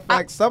thing. Matter of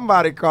fact,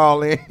 somebody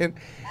call in.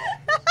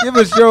 Give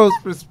us your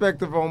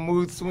perspective on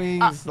mood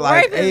swings.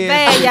 Rape is hey,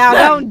 bad, y'all.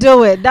 Don't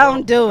do it.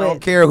 Don't do I don't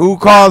it. care who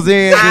calls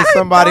in. Just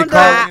somebody Don't do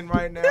call it. in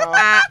right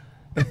now.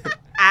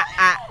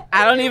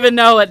 I don't even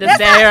know what to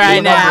say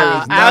right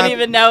now. I don't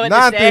even know what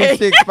to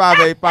say.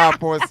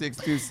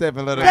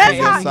 936-585-4627. Let us That's be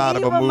how inside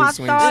of a evil mood my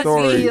swing thoughts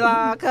story. be,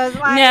 cause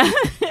like, Yeah.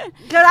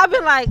 cause I be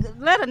like,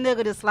 let a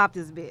nigga just slap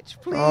this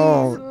bitch, please,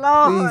 Lord.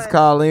 Please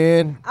call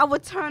in. I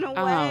would turn away.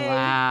 Oh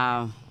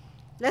wow.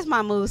 That's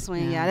my mood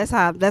swing, y'all.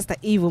 That's the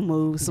evil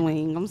mood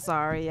swing. I'm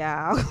sorry,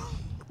 y'all.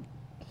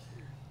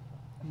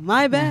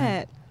 My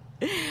bad.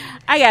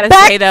 I gotta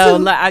Back say though,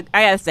 to- I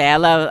gotta say I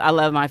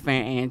love my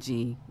friend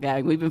Angie.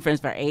 Like, we've been friends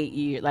for 8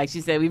 years. Like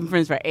she said, we've been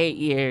friends for 8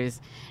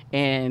 years,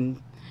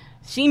 and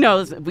she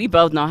knows we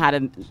both know how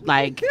to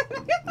like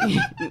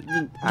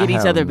get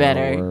each other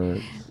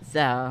better.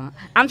 So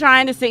I'm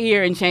trying to sit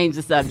here and change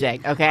the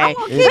subject. Okay.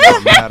 It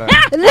doesn't matter.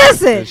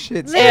 Listen, The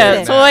shit's Yeah,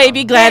 listen. Toy,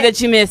 be glad that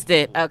you missed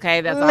it.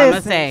 Okay, that's all I'm gonna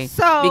Listen, say.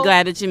 so- Be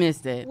glad that you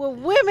missed it. With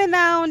women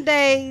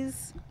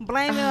nowadays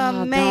blaming a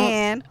don't-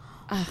 man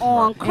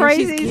on And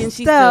crazy she's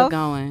still stuff.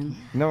 going.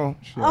 No,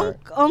 she on, alright.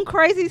 on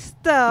crazy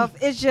stuff.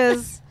 It's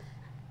just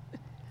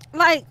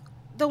like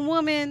the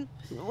woman,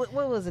 what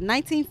was it,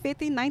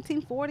 1950,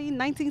 1940,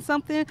 19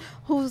 something,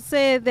 who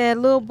said that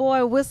little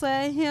boy whistled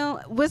at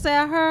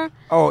her,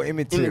 Oh,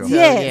 Emmett Till. Emmett Till,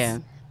 Yes. Yeah.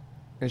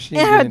 And she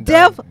in ain't her getting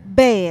indicted.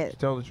 deathbed. She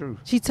told the truth.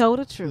 She told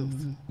the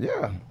truth.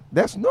 Yeah,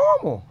 that's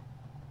normal.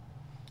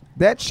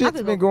 That shit's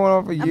could been go- going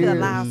on for I'm years. gonna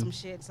lie on some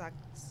shit. So as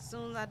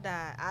soon as I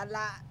die, I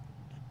lie.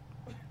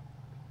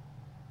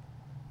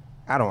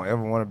 I don't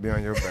ever want to be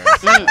on your back.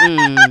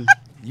 Mm-mm.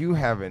 You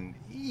have an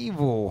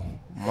evil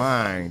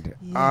mind.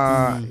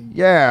 Yes.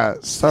 Yeah,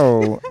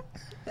 so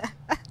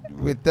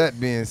with that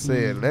being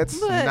said, let's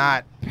But-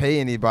 not pay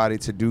anybody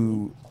to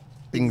do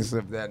things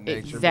of that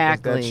nature because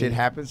Exactly. that shit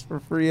happens for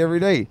free every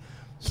day.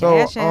 So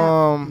Cash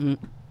out.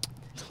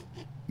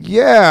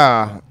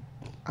 yeah,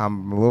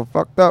 I'm a little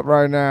fucked up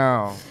right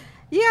now.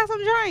 You have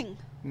some drink.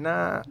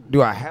 Nah,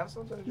 do I have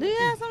something to Do you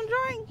have some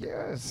drink?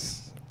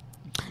 Yes.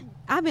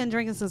 I've been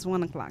drinking since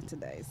 1 o'clock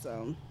today,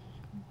 so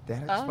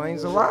That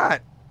explains a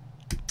lot.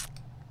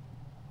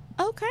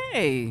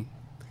 Okay.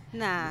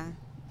 nah.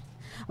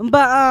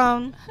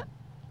 But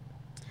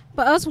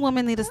us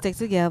women need to stick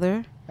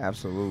together.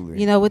 Absolutely.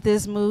 You know, with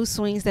this mood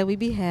swings that we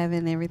be having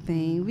and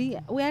everything, we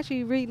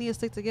actually really need to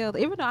stick together.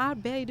 Even though I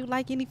barely do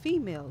like any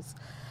females.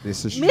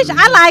 This is Mitch, true.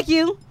 I like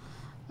you.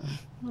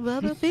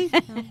 But the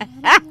female,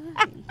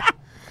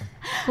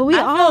 but we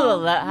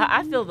all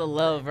I feel the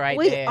love right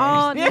we there.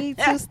 all need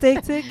to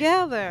stick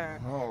together.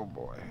 Oh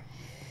boy.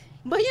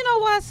 But you know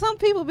what? Some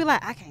people be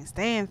like, I can't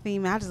stand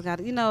female. I just got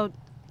to,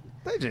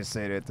 They just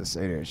say that to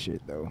say that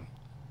shit though.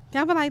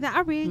 I be like that.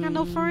 I really ain't got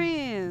no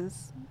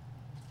friends.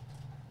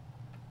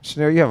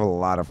 Chanel, you have a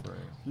lot of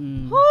friends.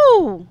 Mm.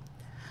 Who?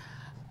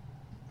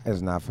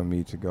 It's not for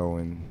me to go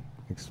and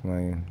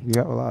explain. You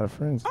have a lot of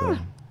friends though.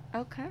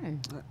 Okay.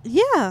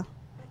 Yeah.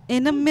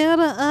 In the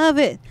middle of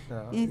it.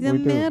 No, In the we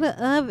do. middle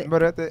of it.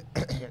 But at the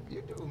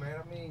you do, man.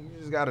 I mean, you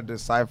just gotta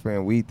decipher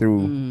and weed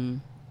through Mm.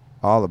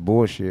 all the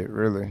bullshit,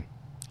 really.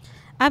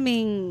 I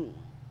mean,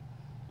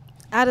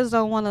 I just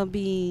don't want to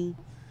be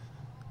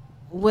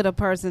with a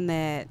person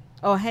that,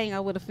 or hang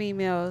out with a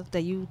female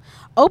that you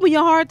open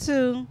your heart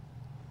to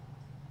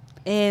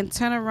and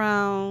turn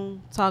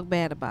around, talk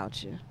bad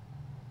about you.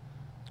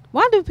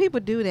 Why do people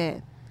do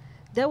that?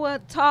 They will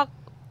talk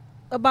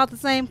about the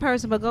same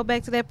person, but go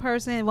back to that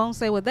person and won't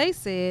say what they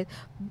said,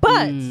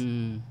 but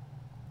Mm.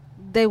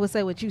 they will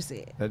say what you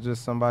said. That's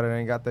just somebody that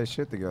ain't got that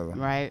shit together.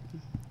 Right.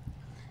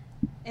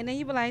 And then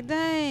you be like,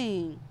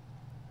 dang.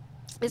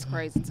 It's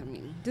crazy to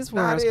me. This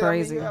Nah, world's it is.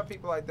 crazy. You have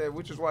people like that,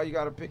 which is why you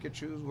got to pick and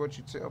choose what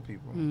you tell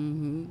people.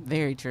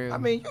 Very true. I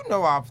mean, you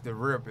know off the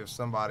rip if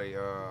somebody,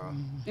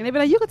 And they be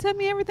like, you can tell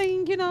me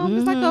everything, you know,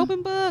 it's like an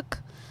open book.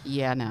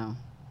 Yeah, I know.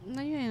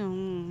 No, you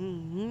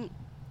ain't.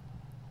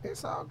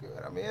 it's all good.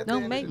 I mean, at the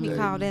Don't end make of the me day-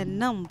 call that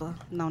number.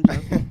 No, I'm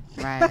joking.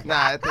 Right.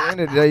 Nah, at the end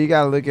of the day, you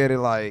got to look at it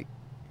like,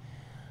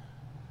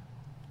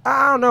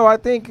 I don't know. I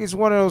think it's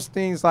one of those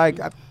things like,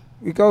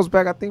 it goes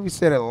back, I think we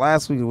said it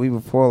last week, the week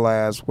before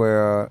last,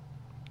 where,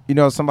 you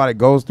know, somebody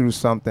goes through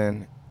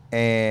something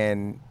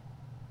and,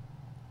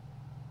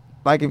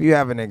 like if you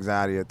have an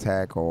anxiety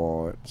attack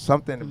or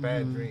something, a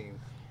bad dream,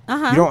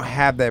 you don't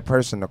have that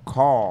person to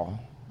call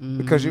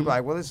because you're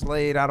like, well, it's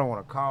late. I don't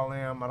want to call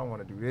them. I don't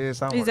want to do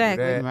this. I don't want to do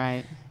that.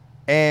 Right.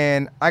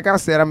 And like I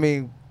said, I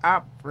mean,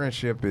 our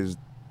friendship is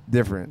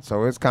different.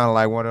 So it's kind of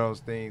like one of those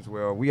things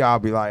where we all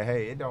be like,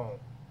 hey, it don't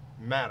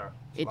matter.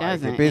 It Like,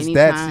 doesn't. If it's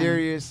that Anytime.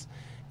 serious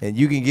and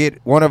you can get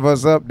one of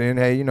us up, then,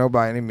 hey, you know,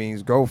 by any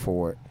means, go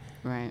for it.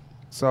 Right.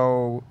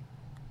 So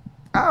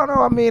I don't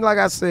know. I mean, like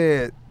I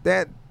said,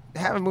 that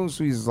having mood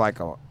swings is like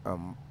a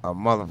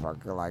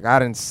motherfucker. Like I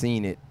didn't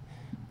seen it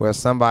where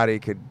somebody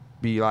could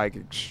be like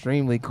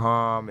extremely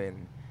calm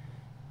and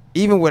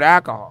even with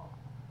alcohol.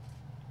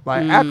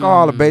 Like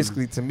alcohol,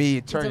 basically to me,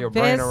 it turn the your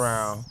brain best-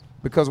 around.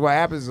 Because what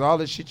happens is all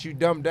the shit you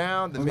dumb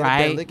down, the minute that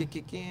Right. liquor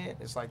kick in,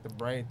 it's like the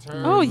brain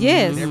turns. Oh,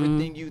 yes. And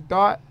everything you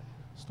thought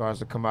starts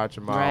to come out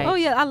your mouth. Right. Oh,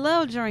 yeah, I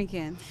love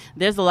drinking.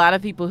 There's a lot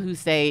of people who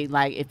say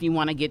like if you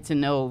want to get to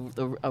know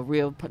the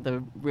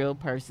real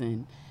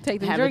person,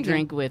 Take them have drinking. a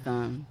drink with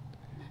them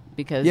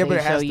because Yeah, they but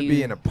it show has to you.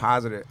 be in a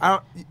positive.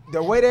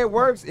 The way that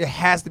works, it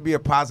has to be a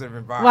positive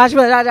environment.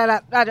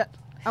 Watch,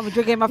 I'm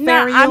drinking my No,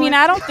 fairy. I mean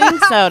I don't think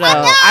so though.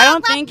 I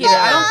don't think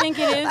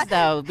it is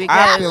though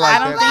because feel like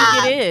I don't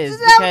that's- think it is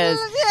because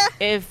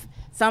if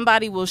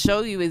somebody will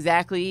show you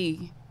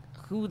exactly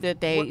who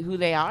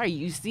they are,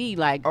 you see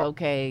like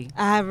okay.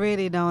 I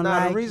really don't No,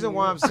 like the reason you.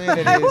 why I'm saying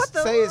it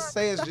is,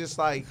 say it's just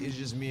like it's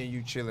just me and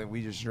you chilling,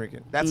 we just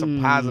drinking. That's a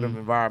positive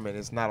environment.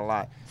 It's not a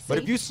lot. But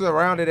if you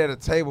surrounded at a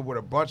table with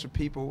a bunch of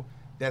people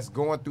that's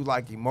going through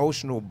like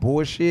emotional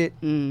bullshit,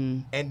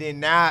 and then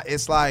now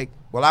it's like,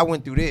 well, I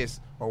went through this,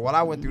 or well,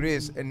 I went through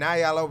this, and now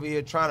y'all over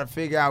here trying to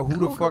figure out who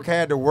the fuck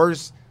had the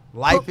worst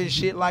life and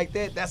shit like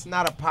that. That's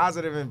not a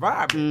positive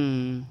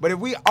environment. But if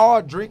we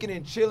all drinking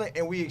and chilling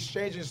and we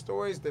exchanging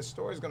stories, the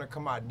story's gonna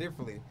come out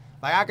differently.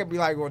 Like I could be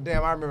like, well,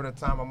 damn, I remember the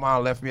time my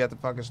mom left me at the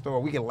fucking store.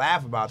 We can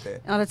laugh about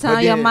that. All the But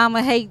time your then-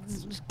 mama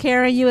hates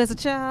carrying you as a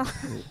child.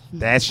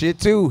 That shit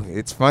too.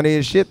 It's funny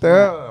as shit to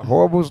her.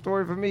 Horrible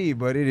story for me,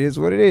 but it is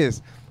what it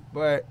is.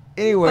 But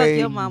anyway, Fuck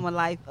your mama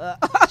life up.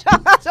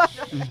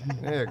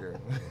 nigga.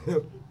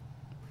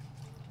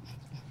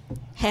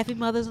 Happy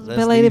Mother's Let's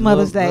belated leave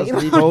Mother's old- Day.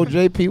 Let's leave old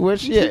JP with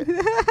shit.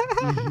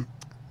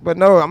 But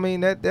no, I mean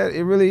that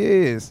it really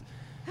is.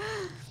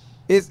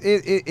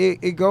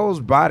 It goes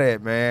by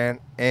that, man.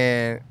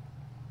 And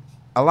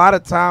a lot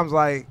of times,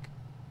 like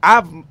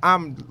I'm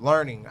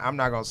learning. I'm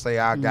not gonna say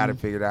I got it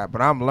figured out,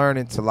 but I'm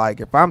learning to like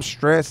if I'm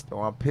stressed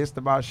or I'm pissed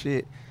about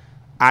shit,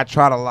 I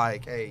try to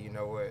like, hey, you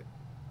know what?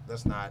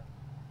 Let's not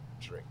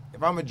drink.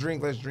 If I'm gonna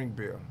drink, let's drink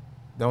beer.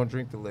 Don't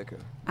drink the liquor.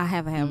 I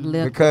haven't had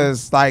liquor.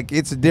 Because like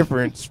it's a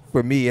difference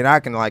for me, and I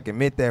can like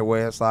admit that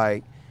way. It's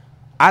like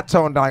I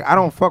told like I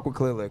don't fuck with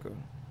clear liquor.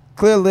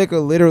 Clear liquor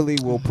literally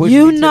will push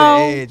You me to know-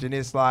 the edge, and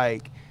it's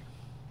like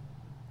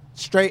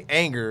straight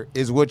anger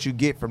is what you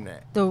get from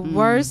that. The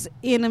worst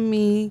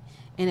enemy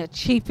and the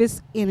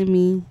cheapest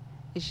enemy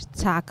is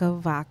Taka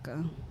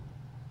vodka.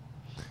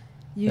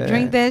 You Yeah.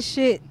 drink that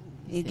shit,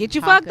 it get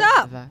you Taka fucked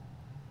up. vodka.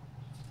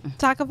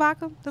 Taka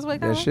vodka? That's what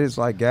it That called? shit's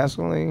like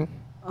gasoline.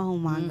 Oh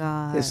my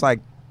God. It's like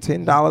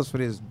 $10 for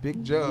this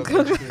big jug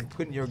that you can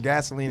put in your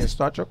gasoline and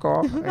start your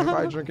car.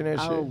 Everybody drinking that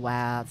Oh shit.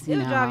 wow. See,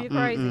 It'll now, drive you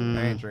crazy.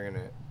 I ain't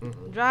drinking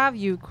that. drive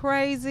you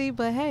crazy,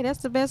 but hey, that's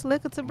the best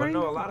liquor to But bring.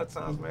 no, a lot of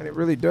times, man, it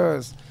really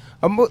does.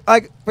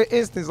 Like for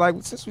instance, like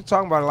since we're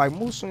talking about it, like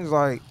mood swings,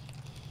 like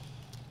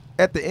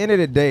at the end of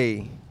the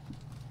day,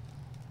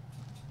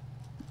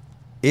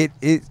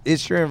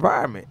 it's your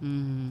environment.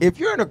 If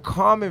you're in a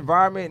calm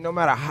environment, no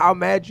matter how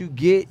mad you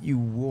get, you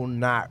will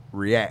not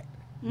react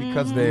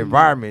because of the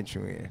environment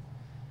you're in.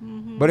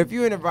 But if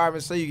you're in an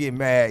environment, say you get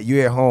mad,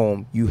 you're at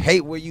home, you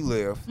hate where you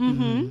live,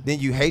 then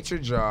you hate your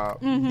job,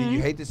 then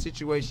you hate the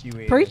situation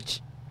you're in.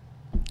 Preach.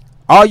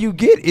 All you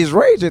get is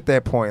rage at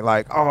that point.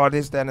 Like, oh,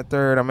 this, that, and the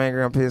third. I'm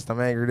angry. I'm pissed.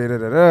 I'm angry. Da, da,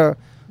 da,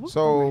 da.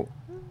 So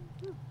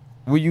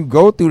when you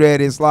go through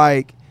that, it's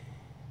like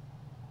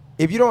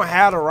if you don't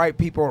have the right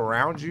people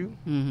around you,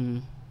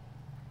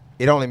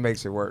 it only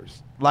makes it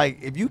worse. Like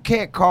if you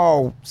can't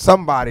call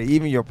somebody,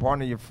 even your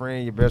partner, your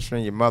friend, your best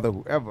friend, your mother,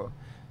 whoever.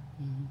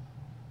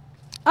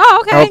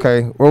 Oh, okay.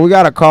 Okay. Well, we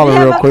got to call We her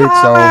have real a quick. So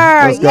caller.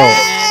 let's go.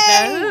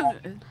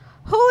 Yay!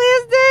 Who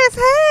is this?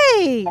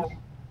 Hey.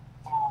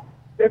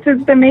 This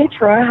is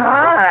Demetra.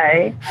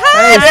 Hi. Hey,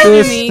 Hi,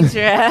 sis.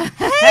 Demetra.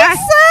 Hey,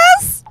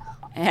 sis.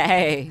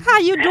 Hey. How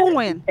you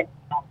doing?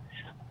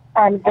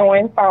 I'm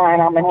doing fine.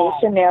 I'm gonna need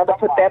Chanel to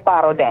put that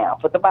bottle down.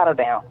 Put the bottle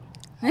down.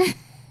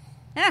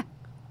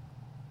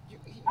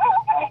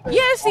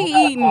 Yes, he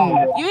eating.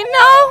 You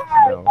know?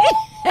 No.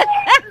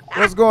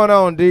 What's going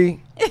on, D?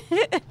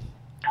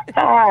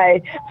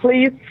 Hi.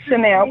 Please,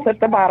 Chanel, put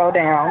the bottle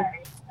down.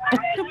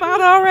 The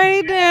bottle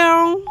already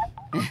down.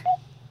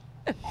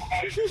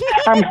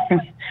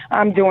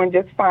 I'm doing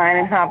just fine.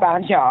 And how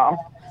about y'all?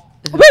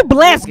 We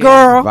blessed,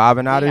 girl.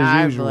 Vibing out We as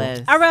are usual.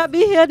 blessed. I'd rather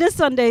be here this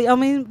Sunday. I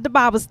mean, the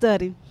Bible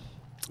study.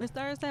 It's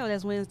Thursday or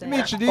that's Wednesday?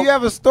 Demetri, do you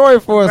have a story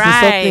for us or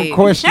something Right.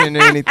 question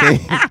or anything?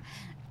 I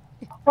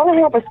don't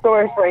have a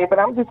story for you, but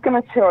I'm just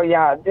gonna tell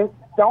y'all: just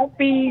don't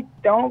be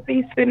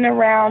sitting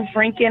around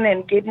drinking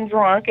and getting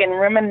drunk and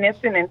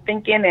reminiscing and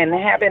thinking and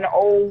having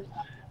old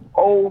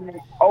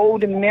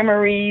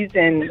memories.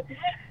 And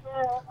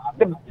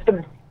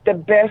the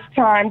best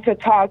time to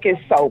talk is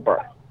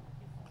sober.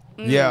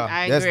 Yeah,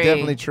 I that's agree.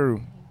 definitely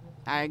true.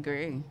 I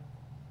agree.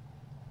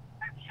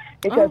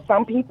 Because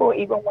some people,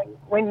 even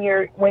when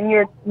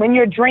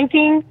you're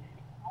drinking,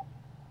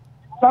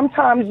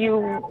 sometimes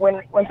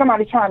when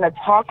somebody's trying to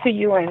talk to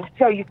you and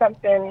tell you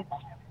something,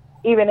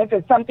 even if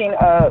it's something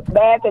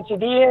bad that you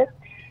did,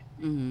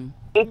 Mm-hmm.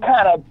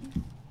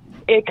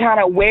 it kind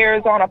of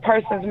wears on a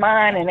person's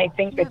mind, and they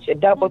think that you're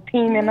double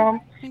teaming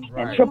them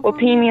and triple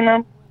teaming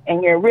them,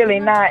 and you're really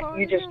not.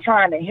 You're just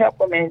trying to help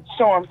them and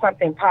show them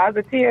something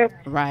positive.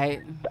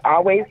 Right. It's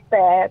always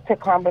bad to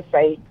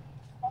conversate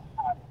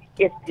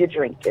if you're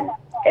drinking,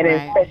 and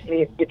Right.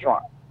 especially if you're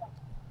drunk.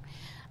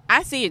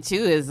 I see it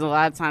too as a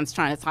lot of times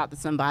trying to talk to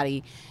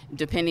somebody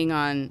depending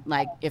on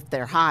like if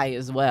they're high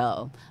as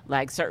well.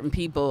 Like certain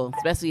people,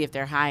 especially if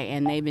they're high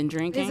and they've been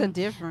drinking. There's a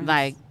difference.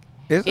 Like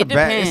It's It a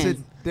bad.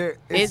 depends.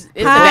 It's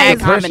a High bad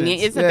is-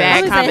 combination. It's a bad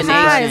I would say high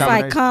combination. is like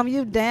Combination. calm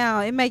you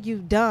down. It make you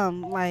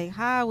dumb. Like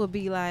high would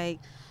be like,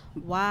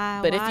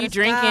 why? But why if the you're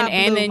drinking sky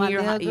and blue, then my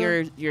you're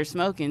nigga? you're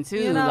smoking too,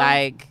 You know?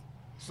 like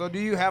So do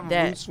you have a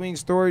That- mood swing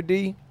story,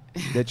 D,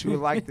 that you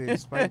would like to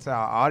explain to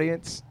our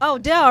audience? Oh,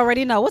 Dell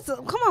already know.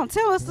 Come on,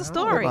 tell us the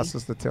I'll let story. my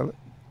sister tell it.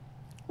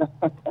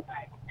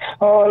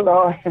 Oh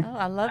Lord. oh,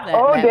 I love that.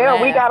 Oh that Dale,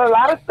 we laugh. got a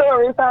lot of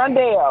stories on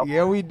Dale.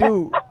 Yeah, we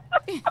do.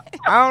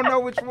 I don't know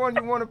which one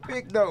you want to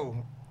pick though.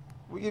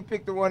 We can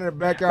pick the one in the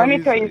back. Let me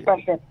tell you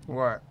something.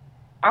 What?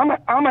 I'm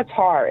a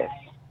Taurus.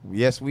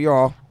 Yes, we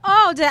are.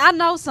 Oh, Dell, I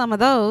know some of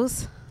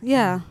those.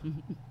 Yeah,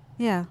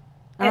 yeah.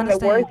 I And the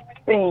understand.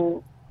 worst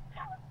thing,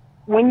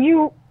 when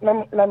you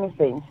let me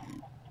see,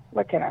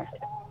 what can I say?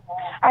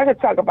 I could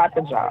talk about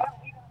the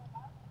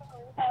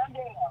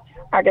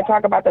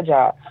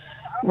job.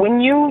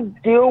 When you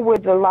deal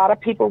with a lot of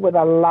people with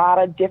a lot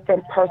of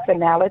different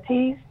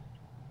personalities,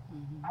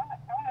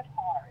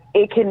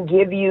 it can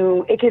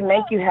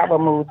make you have a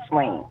mood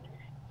swing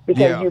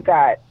because you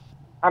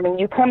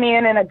come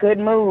in a good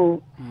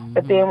mood,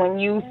 but then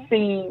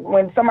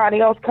when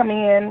somebody else come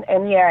in,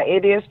 and yeah,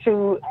 it is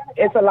true,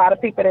 it's a lot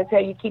of people that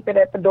tell you keep it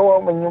at the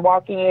door when you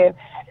walk in,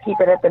 keep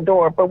it at the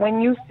door. But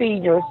when you see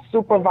your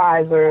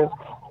supervisors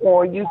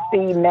or you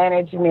see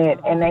management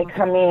and they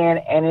come in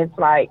and it's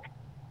like,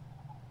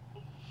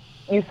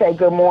 you say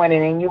good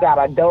morning and you got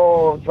a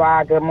dull,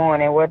 dry good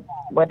morning. What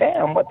the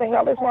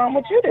hell is wrong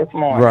with you this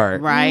morning? Right.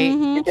 Right.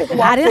 You just I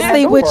walked didn't in the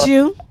sleep with door.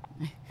 you.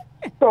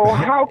 So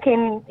how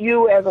can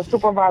you as a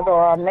supervisor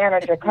or a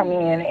manager come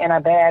in a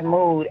bad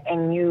mood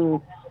and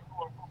you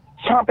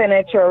chomping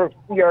at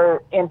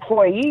your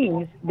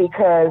employees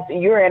because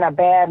you're in a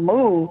bad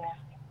mood?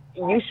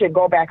 You should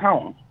go back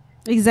home.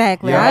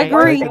 Exactly, Yeah, I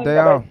right. agree. They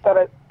are.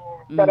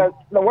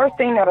 The worst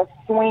thing that'll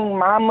swing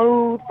my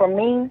mood for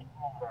me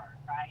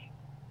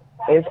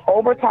is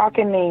over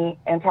talking me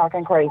and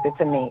talking crazy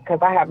to me because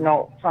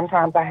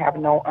sometimes I have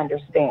no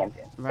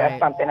understanding. Right. That's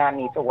something I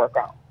need to work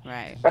on.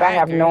 Right. But I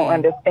have no agree.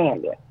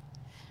 understanding.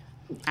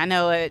 I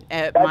know at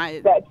That's,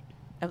 my. that's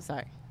I'm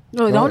sorry.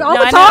 No, don't No,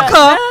 I overtalk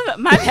her. know,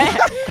 my bad.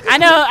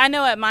 I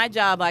know at my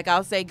job, like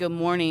I'll say good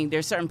morning.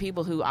 There's certain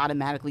people who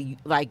automatically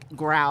like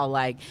growl,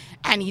 like,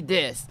 I need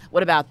this.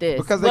 What about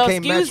this? Because they well,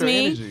 can't match excuse your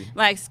me. energy.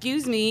 Like,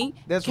 excuse me.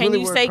 That's can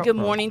really you where it say come good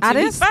from. morning to I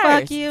me didn't first?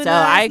 fuck you So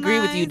last I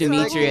agree with you, night.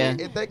 Demetria.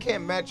 If they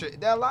can't match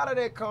it, a lot of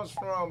that comes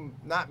from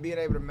not being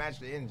able to match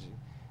the energy.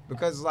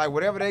 Because like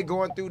whatever they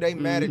going through, they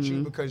mad at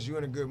you because you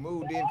in a good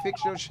mood. Then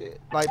fix your shit.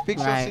 Like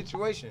fix Right. your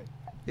situation.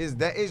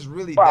 It's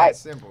really Right. that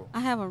simple. I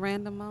have a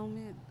random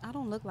moment. I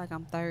don't look like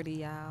I'm 30,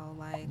 y'all.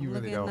 Like, You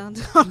really looking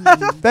don't.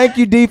 under- Thank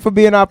you, D, for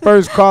being our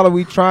first caller.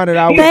 We trying it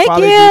out. We Thank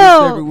probably do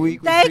this every you.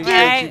 week. We Thank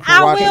appreciate you. for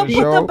I watching will the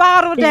put show. the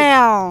bottle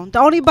down. The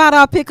only bottle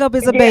I pick up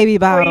is a Yes, baby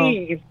bottle.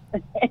 Please.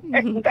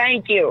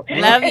 Thank you.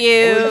 Love We'll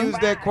you. use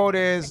that quote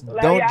as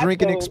Love "Don't y'all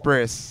drink and too.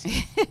 express."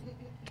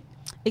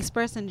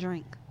 Express and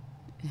drink.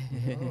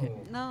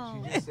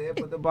 No. She just said,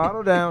 "Put the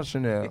bottle down,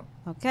 Chanel."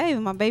 Okay,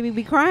 my baby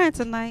be crying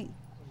tonight.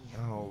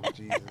 Oh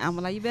Jesus. I'm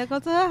like, you better go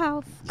to her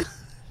house.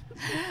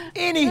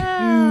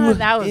 Anywho,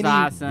 That was anyway.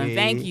 awesome.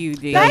 Thank you,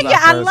 D. Thank was you.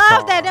 our I first love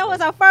call. that. That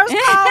was our first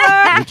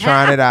caller. We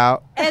trying it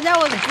out. And that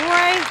was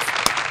great.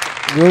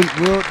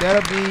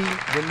 That'll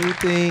be the new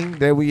thing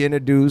that we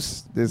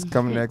introduce this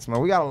coming next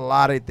month. We got a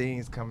lot of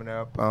things coming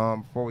up.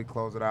 Before we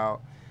close it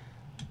out,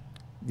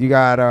 you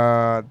got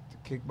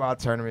kickball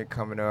tournament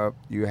coming up.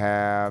 You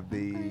have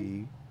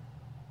the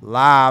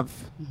live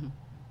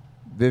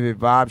Vivid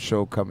Vibe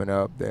show coming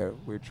up that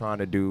we're trying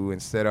to do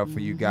and set up for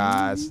you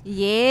guys.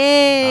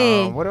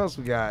 Yeah. What else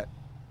we got?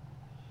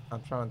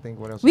 I'm trying to think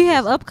what else. We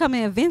have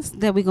upcoming events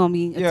that we're going to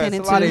be Yeah,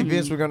 attending it's a lot to. of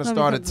events we're going to Let me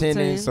start put this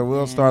attending, in. so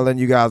we'll start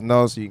letting you guys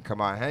know so you can come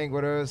out and hang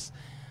with us.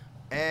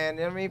 And,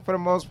 I mean, for the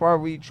most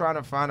part, we trying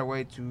to find a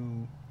way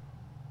to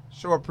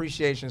show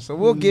appreciation. So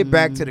we'll get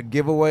back to the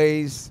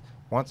giveaways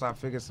once I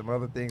figure some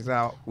other things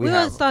out.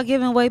 We'll start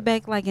giving away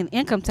back like an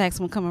income tax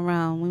will come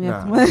around. When we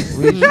have Nah,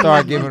 we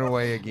start giving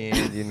away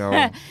again, you know.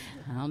 I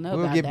don't know.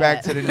 We'll about get that.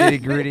 back to the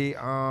nitty gritty.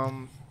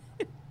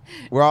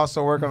 We're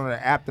also working on an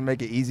app to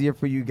make it easier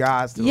for you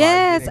guys to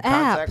Yes, get in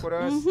contact app. with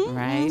us. Mhm.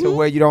 Right. To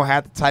where you don't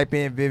have to type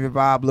in Vivid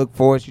Vibe, look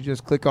for us. You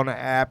just click on the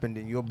app and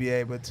then you'll be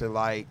able to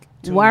like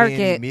tune Work in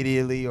it.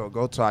 immediately or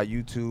go to our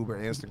YouTube or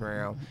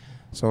Instagram.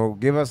 So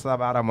give us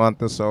about a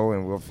month or so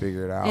and we'll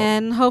figure it out.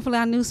 And hopefully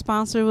our new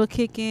sponsor will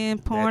kick in,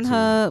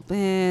 Pornhub,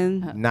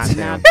 and Not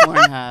them.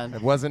 Pornhub.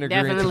 It wasn't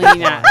agreeing to the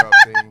Definitely not. Pornhub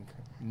thing.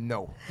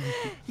 No,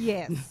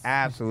 yes,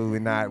 absolutely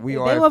not. We They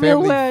are a want me to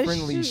wear a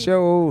family-friendly shoe.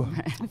 show.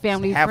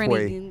 family Halfway.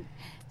 friendly.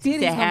 She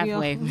said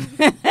halfway.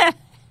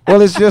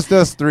 Well, it's just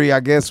us three. I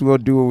guess we'll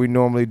do what we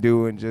normally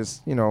do and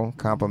just, you know,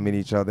 compliment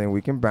each other and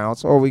we can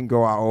bounce. Or we can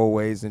go our old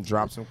ways and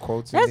drop some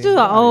quotes. Let's and do then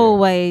the get out of old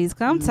here. ways.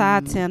 'Cause I'm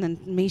tired of telling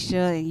Misha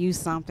and you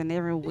something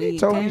every You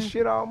week. told me okay?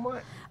 shit all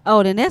month.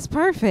 Oh, then that's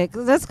perfect.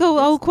 Let's go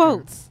old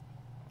quotes.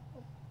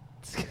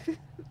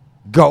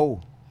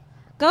 Go.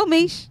 Go,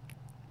 Mish.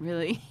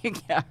 Really?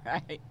 All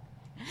right.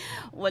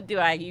 What do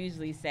I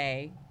usually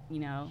say? You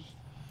know,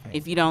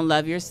 if you don't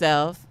love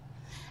yourself,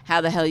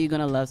 how the hell are you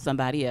gonna love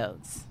somebody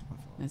else?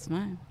 That's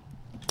mine.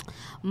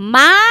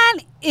 Mine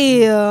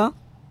is,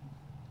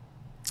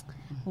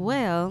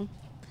 well,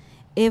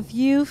 if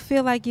you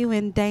feel like you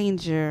in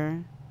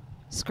danger,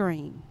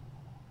 scream.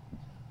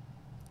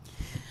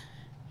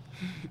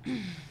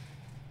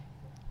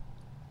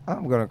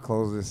 I'm going to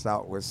close this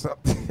out with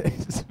something.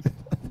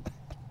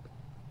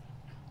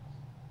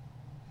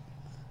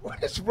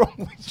 What is wrong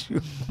with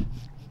you?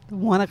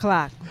 1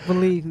 o'clock.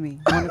 Believe me.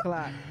 1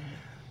 o'clock.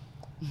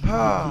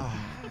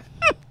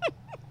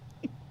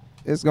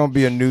 It's going to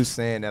be a new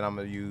saying that I'm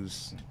going to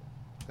use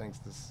thanks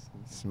to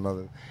some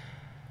other.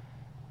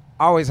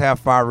 I always have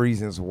 5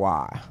 reasons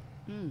why.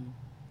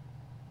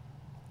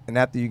 And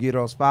after you get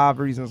those 5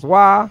 reasons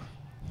why,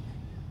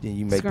 then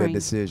you make that Scream.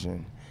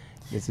 decision.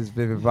 This is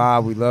Vivid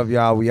Vibe. We love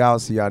y'all. We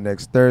out. See y'all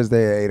next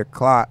Thursday at 8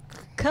 o'clock.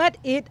 Cut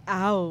it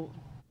out.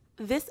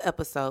 This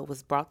episode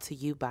was brought to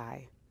you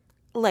by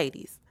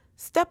Ladies,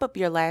 step up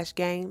your lash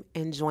game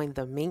and join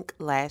the Mink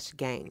Lash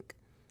Gang.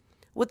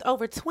 With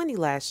over 20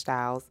 lash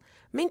styles,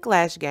 Mink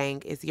Lash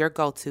Gang is your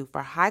go-to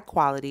for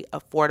high-quality,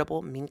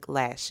 affordable mink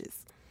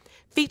lashes.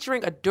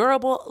 Featuring a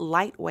durable,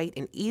 lightweight,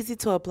 and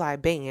easy-to-apply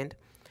band,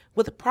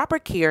 with proper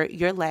care,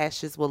 your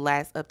lashes will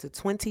last up to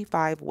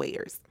 25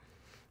 wears.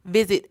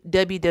 Visit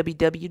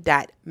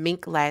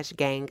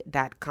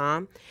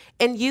www.minklashgang.com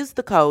and use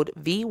the code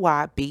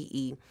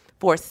VYBE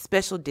for a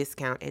special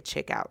discount at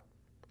checkout.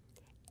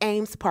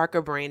 Ames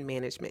Parker Brand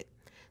Management.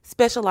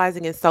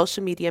 Specializing in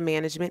social media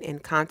management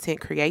and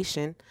content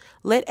creation,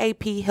 let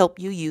AP help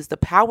you use the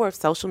power of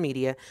social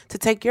media to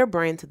take your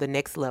brand to the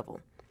next level.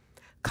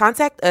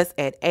 Contact us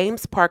at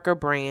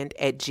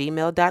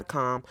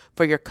amesparkerbrand@gmail.com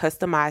for your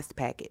customized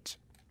package.